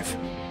arrive.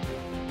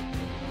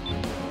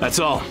 That's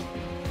all.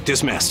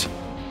 Dismissed.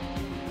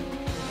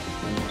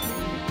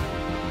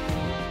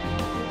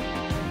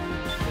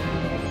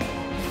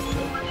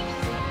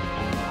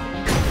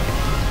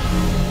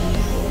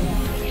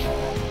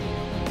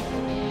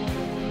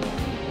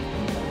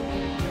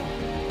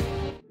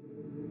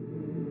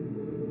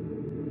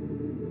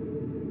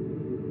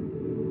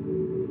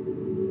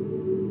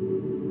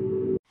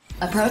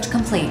 Approach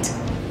complete.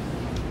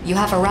 You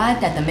have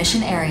arrived at the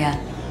mission area.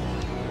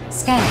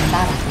 Scanning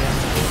battlefield.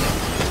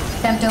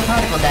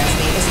 Femtoparticle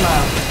density is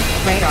low.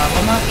 Radar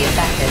will not be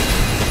affected.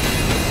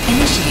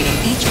 Initiating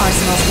each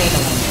arsenal's data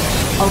link.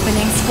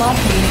 Opening squad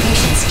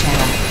communications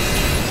channel.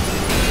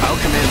 I'll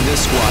command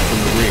this squad from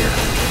the rear.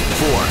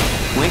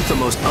 4, link the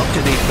most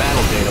up-to-date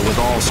battle data with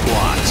all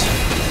squads.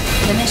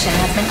 The mission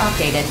has been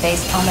updated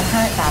based on the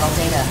current battle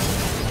data.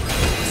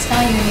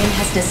 Sky Union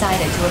has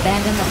decided to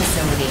abandon the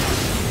facility.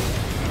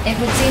 It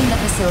would seem the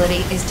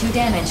facility is too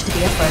damaged to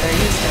be of further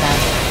use to them.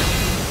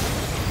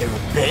 They're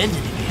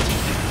abandoning it?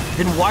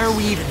 Then why are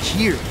we even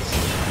here?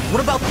 What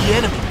about the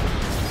enemy?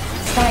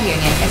 Sky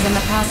Union is in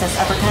the process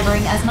of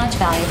recovering as much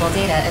valuable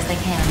data as they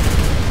can.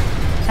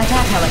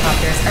 Attack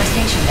helicopters are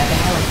stationed at the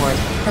heliport,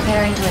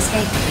 preparing to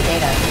escape with the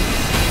data.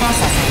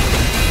 Processing.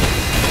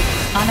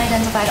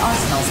 Unidentified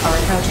arsenals are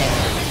approaching.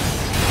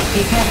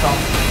 Be careful.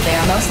 They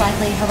are most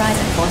likely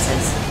Horizon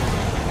forces.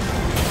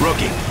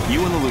 Rookie,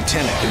 you and the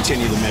lieutenant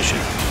continue the mission.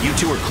 You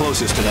two are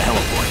closest to the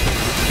heliport.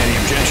 Any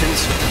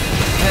objections?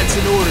 That's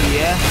an order,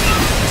 yeah?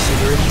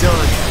 Consider it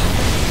done.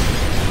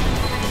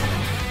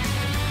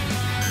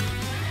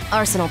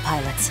 Arsenal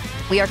pilots,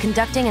 we are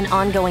conducting an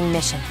ongoing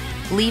mission.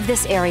 Leave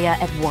this area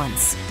at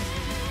once.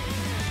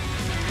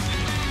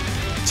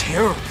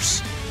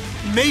 Terrors?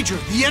 Major,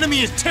 the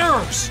enemy is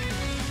terrors!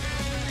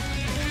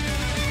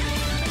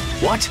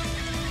 What?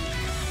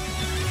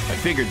 I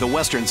figured the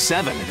Western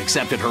 7 had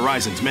accepted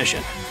Horizon's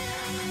mission.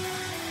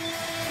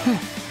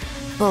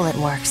 Bullet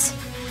Works.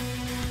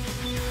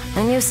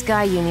 I knew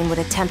Sky Union would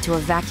attempt to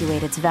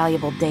evacuate its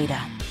valuable data,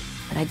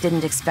 but I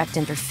didn't expect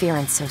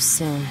interference so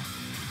soon.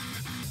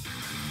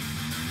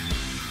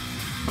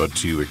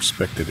 But you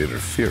expected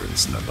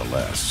interference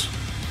nonetheless.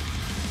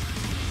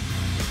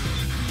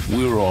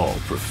 We're all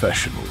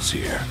professionals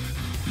here.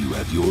 You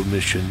have your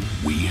mission,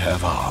 we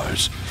have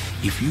ours.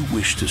 If you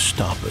wish to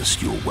stop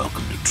us, you're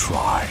welcome to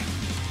try.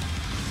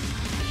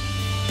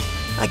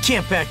 I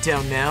can't back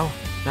down now.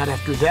 Not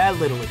after that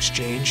little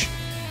exchange.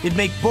 It'd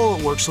make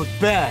Bullet Works look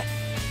bad.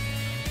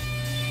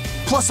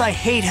 Plus, I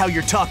hate how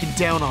you're talking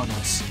down on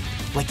us.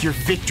 Like your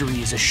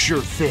victory is a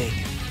sure thing.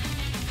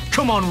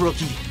 Come on,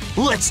 rookie.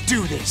 Let's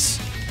do this!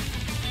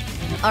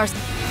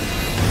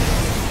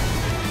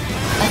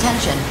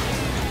 Attention.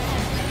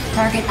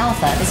 Target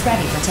Alpha is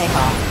ready for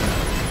takeoff.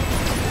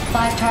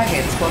 5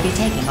 targets will be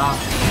taking off.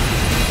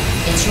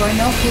 Ensure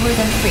no fewer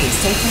than 3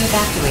 safely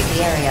evacuate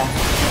the area.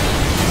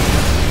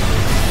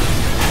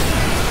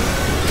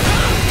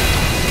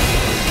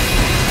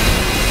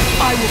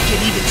 I will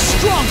get even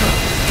stronger!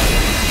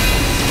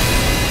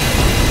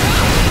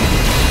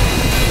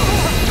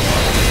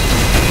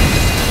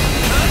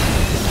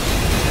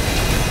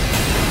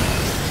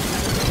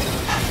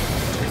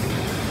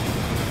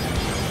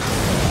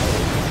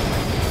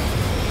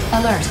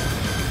 Alert.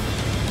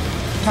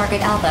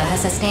 Target Alpha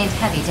has sustained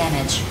heavy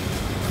damage.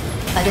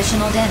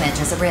 Additional damage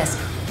is a risk.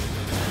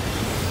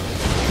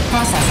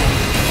 Processing.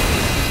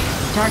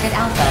 Target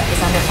Alpha is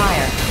under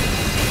fire.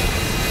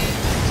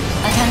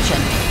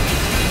 Attention.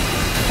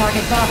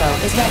 Target Bravo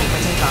is ready for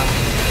takeoff.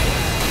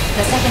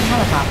 The second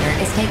helicopter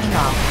is taking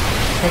off.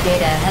 The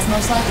data has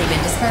most likely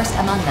been dispersed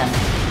among them.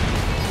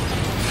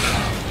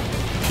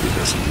 It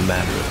doesn't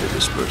matter if they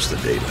disperse the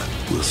data.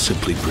 We'll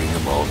simply bring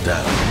them all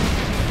down.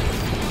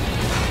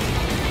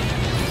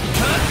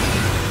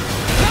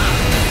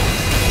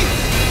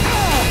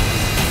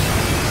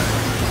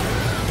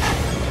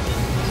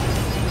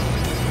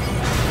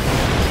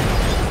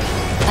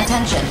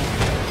 Attention.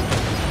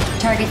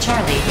 Target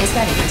Charlie is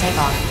ready for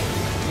takeoff.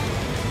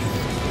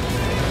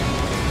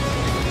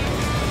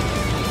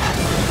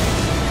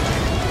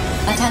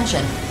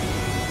 Attention.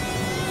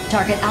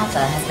 Target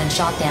Alpha has been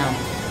shot down.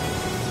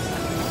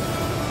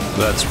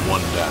 That's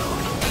one down.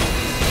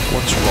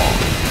 What's wrong?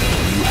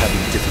 Are you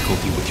having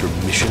difficulty with your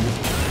mission?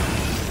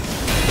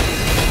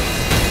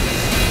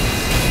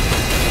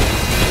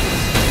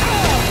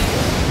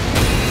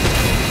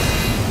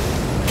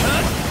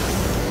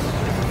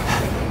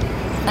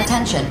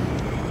 Attention.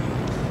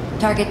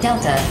 Target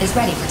Delta is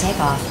ready for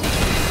takeoff.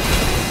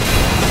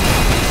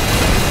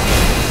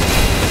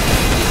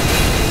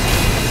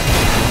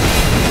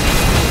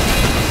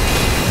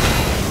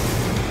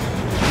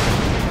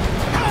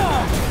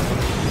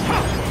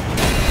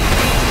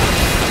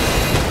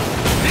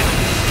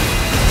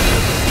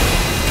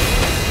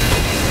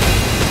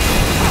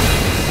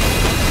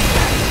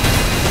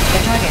 The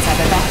targets have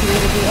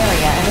evacuated the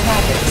area and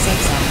arrived at the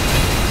safe zone.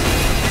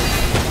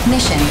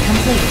 Mission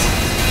complete.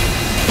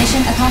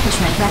 Mission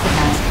accomplishment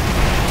recognized.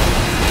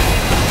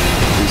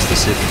 Is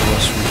this it for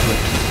us,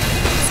 Reflect?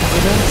 So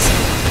it is.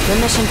 The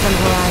mission from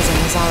Horizon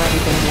has already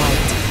been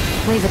wiped.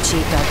 We've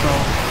achieved our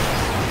goal.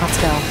 Let's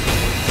go.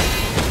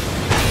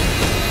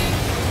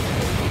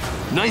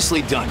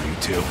 Nicely done, you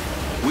two.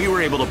 We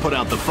were able to put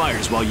out the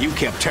fires while you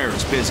kept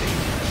terrorists busy.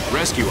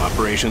 Rescue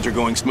operations are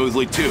going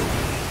smoothly too.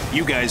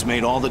 You guys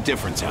made all the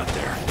difference out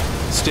there.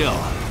 Still,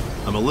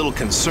 I'm a little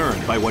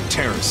concerned by what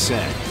terrorists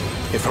said.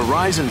 If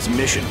Horizon's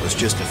mission was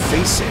just a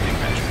face-saving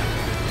measure,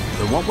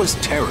 then what was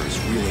Terror's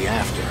really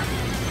after?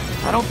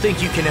 I don't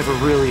think you can ever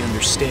really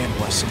understand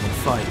why someone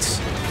fights.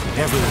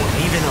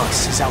 Everyone, even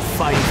us, is out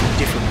fighting for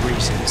different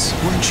reasons.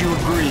 Wouldn't you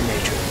agree,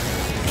 Major?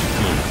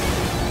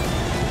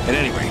 At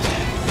any rate,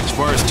 as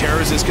far as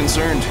Terror's is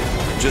concerned,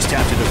 you just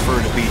have to defer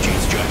to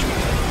BG's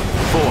judgment.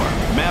 4.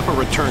 Map a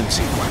return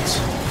sequence.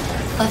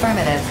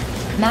 Affirmative.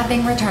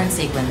 Mapping return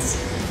sequence.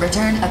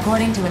 Return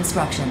according to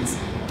instructions.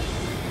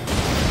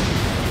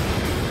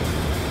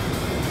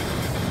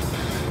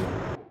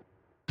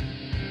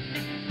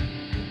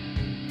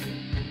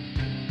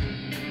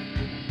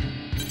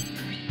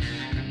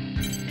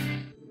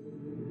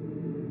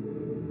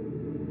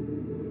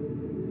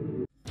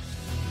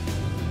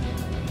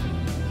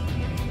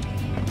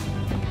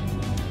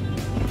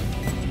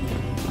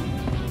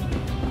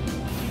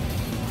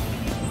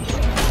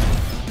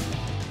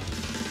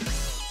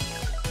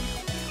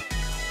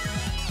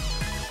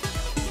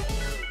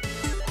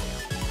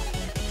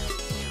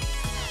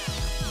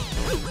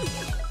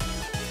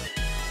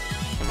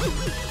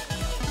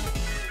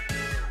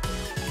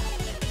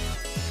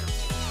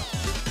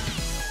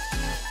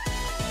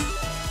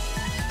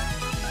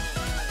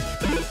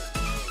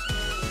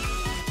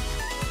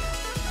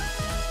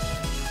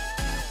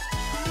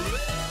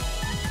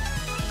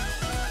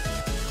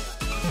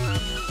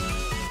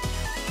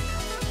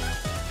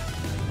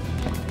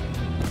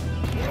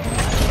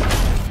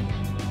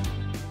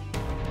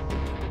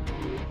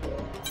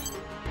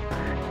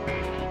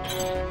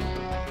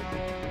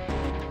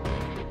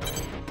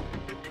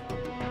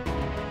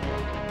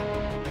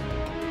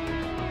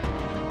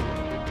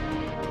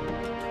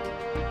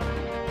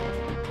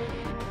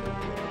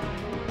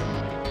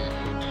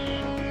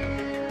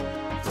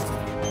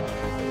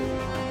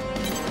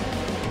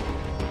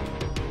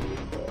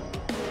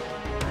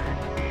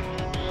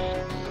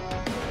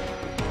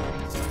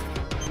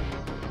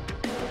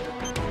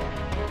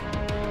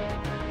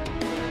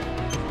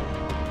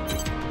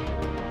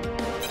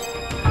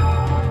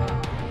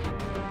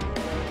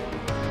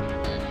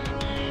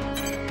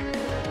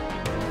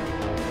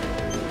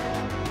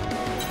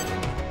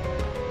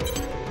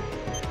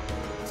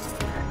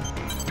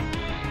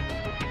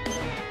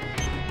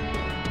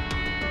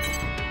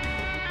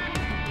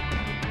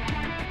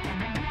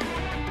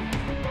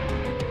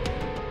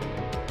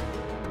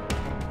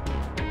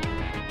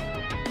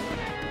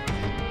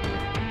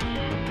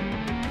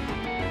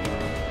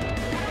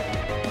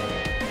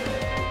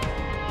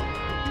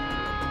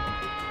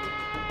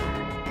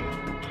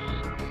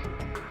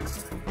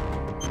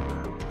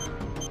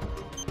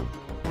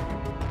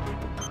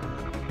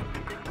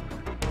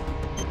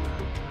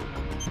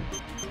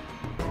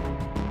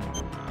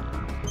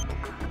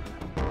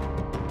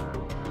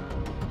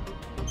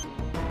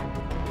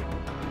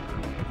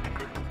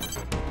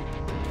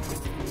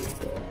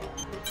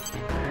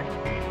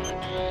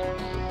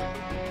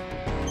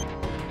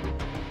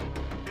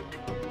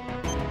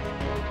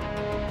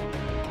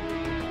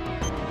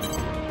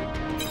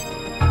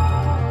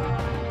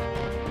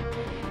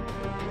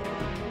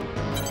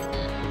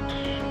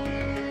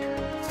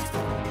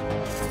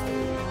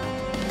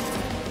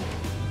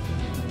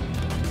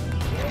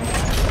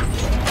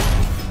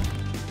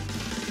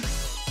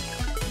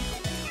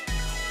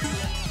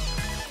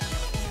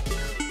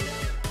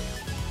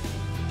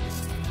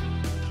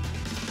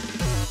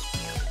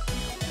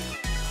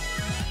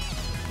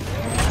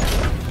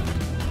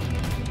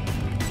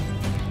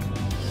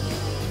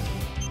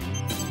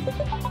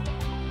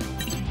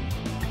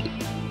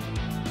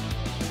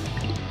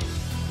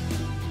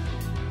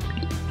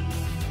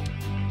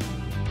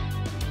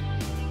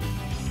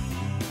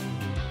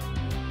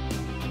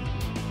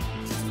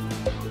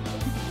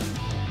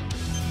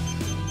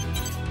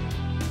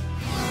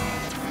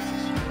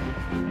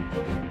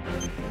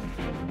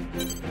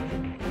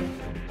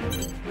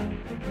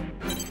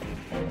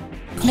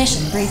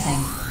 Mission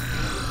briefing.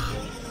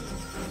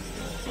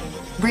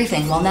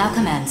 Briefing will now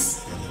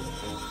commence.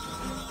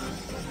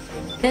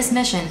 This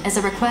mission is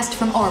a request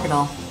from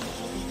Orbital.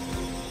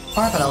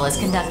 Orbital is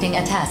conducting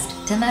a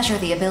test to measure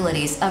the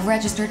abilities of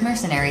registered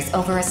mercenaries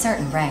over a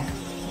certain rank.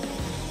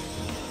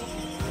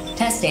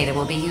 Test data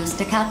will be used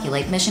to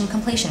calculate mission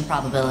completion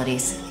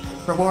probabilities.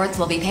 Rewards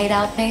will be paid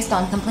out based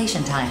on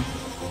completion time.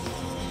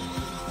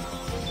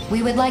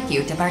 We would like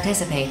you to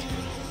participate.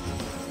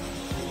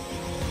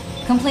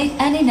 Complete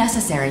any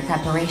necessary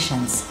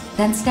preparations,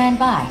 then stand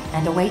by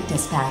and await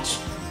dispatch.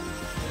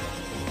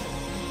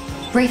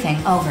 Briefing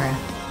over.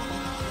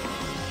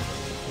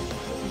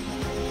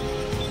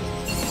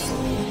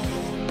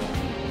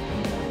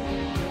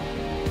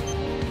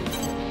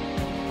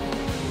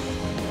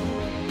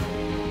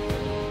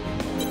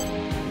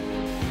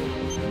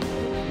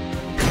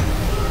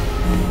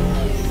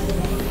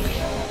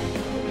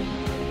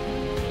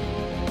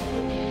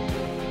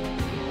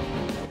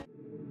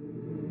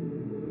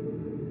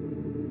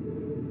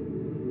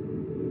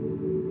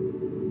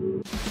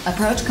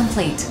 Approach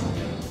complete.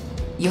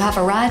 You have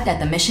arrived at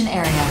the mission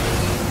area.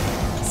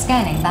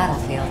 Scanning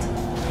battlefield.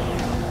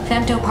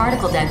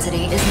 Femtoparticle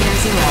density is near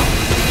zero.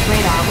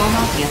 Radar will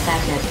not be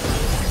affected.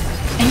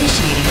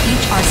 Initiating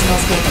each arsenal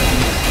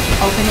stability.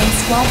 Opening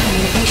squad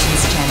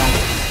communications channel.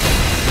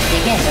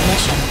 Begin the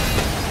mission.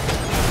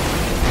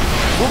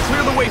 We'll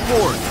clear the way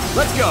forward.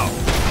 Let's go!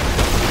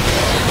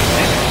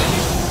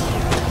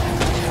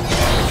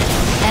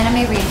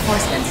 Enemy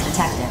reinforcements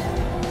detected.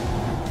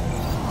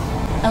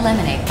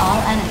 Eliminate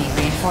all enemy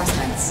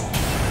reinforcements.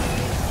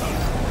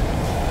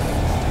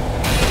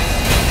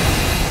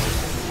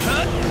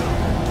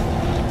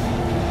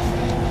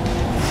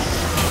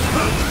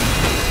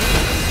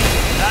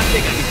 I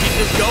think I can keep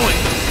this going.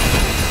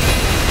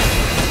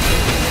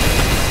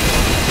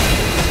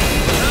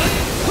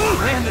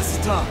 Man, this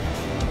is tough.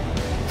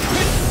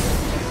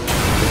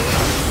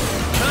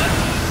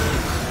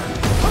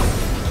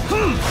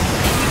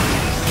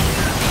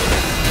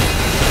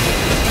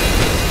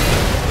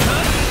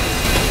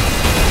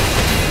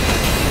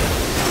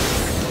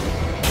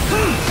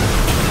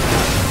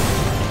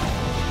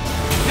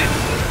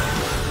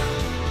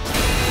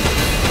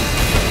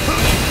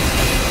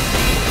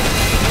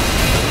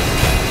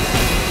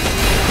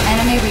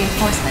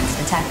 Reinforcements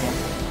detected.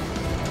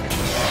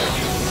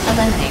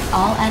 Eliminate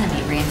all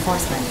enemy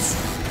reinforcements.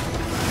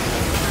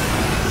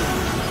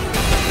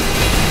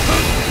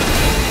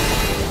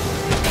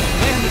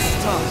 Man, this is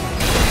tough.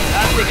 I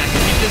think I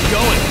can keep this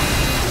going.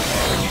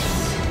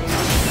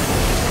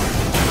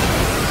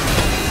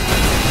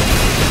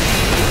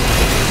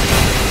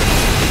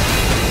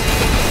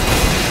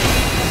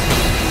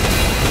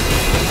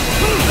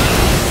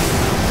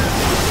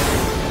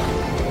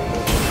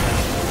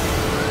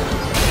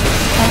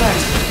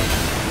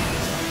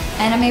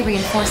 Enemy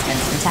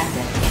reinforcements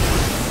detected.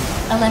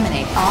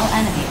 Eliminate all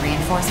enemy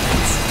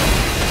reinforcements.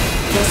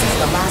 This is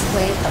the last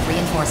wave of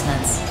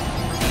reinforcements.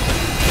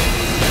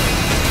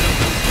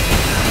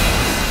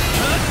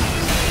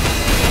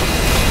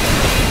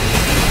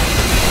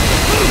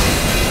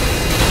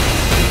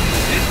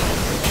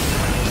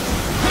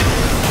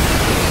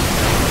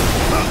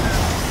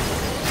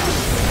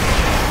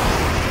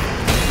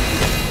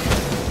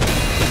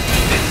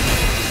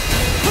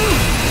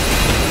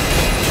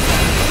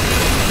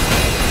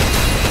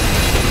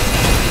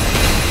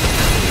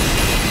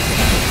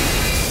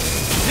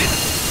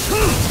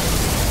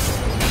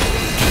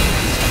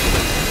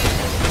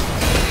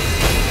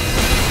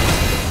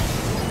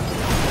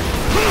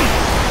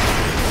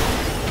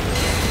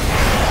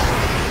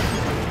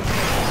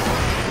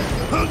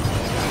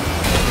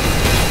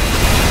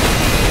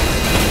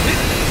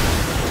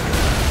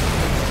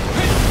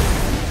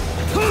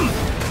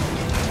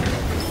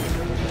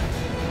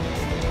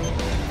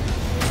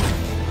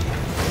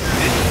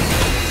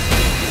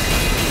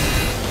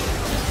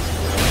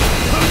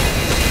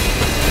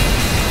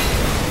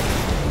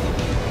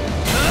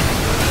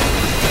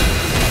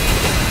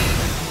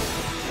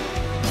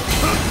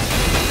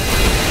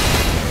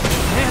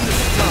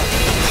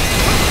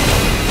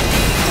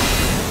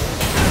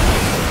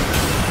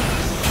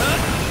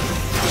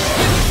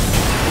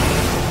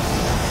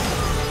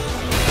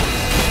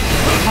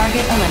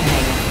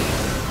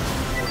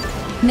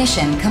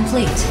 Mission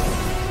complete.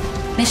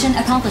 Mission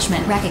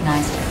accomplishment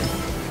recognized.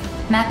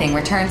 Mapping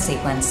return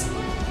sequence.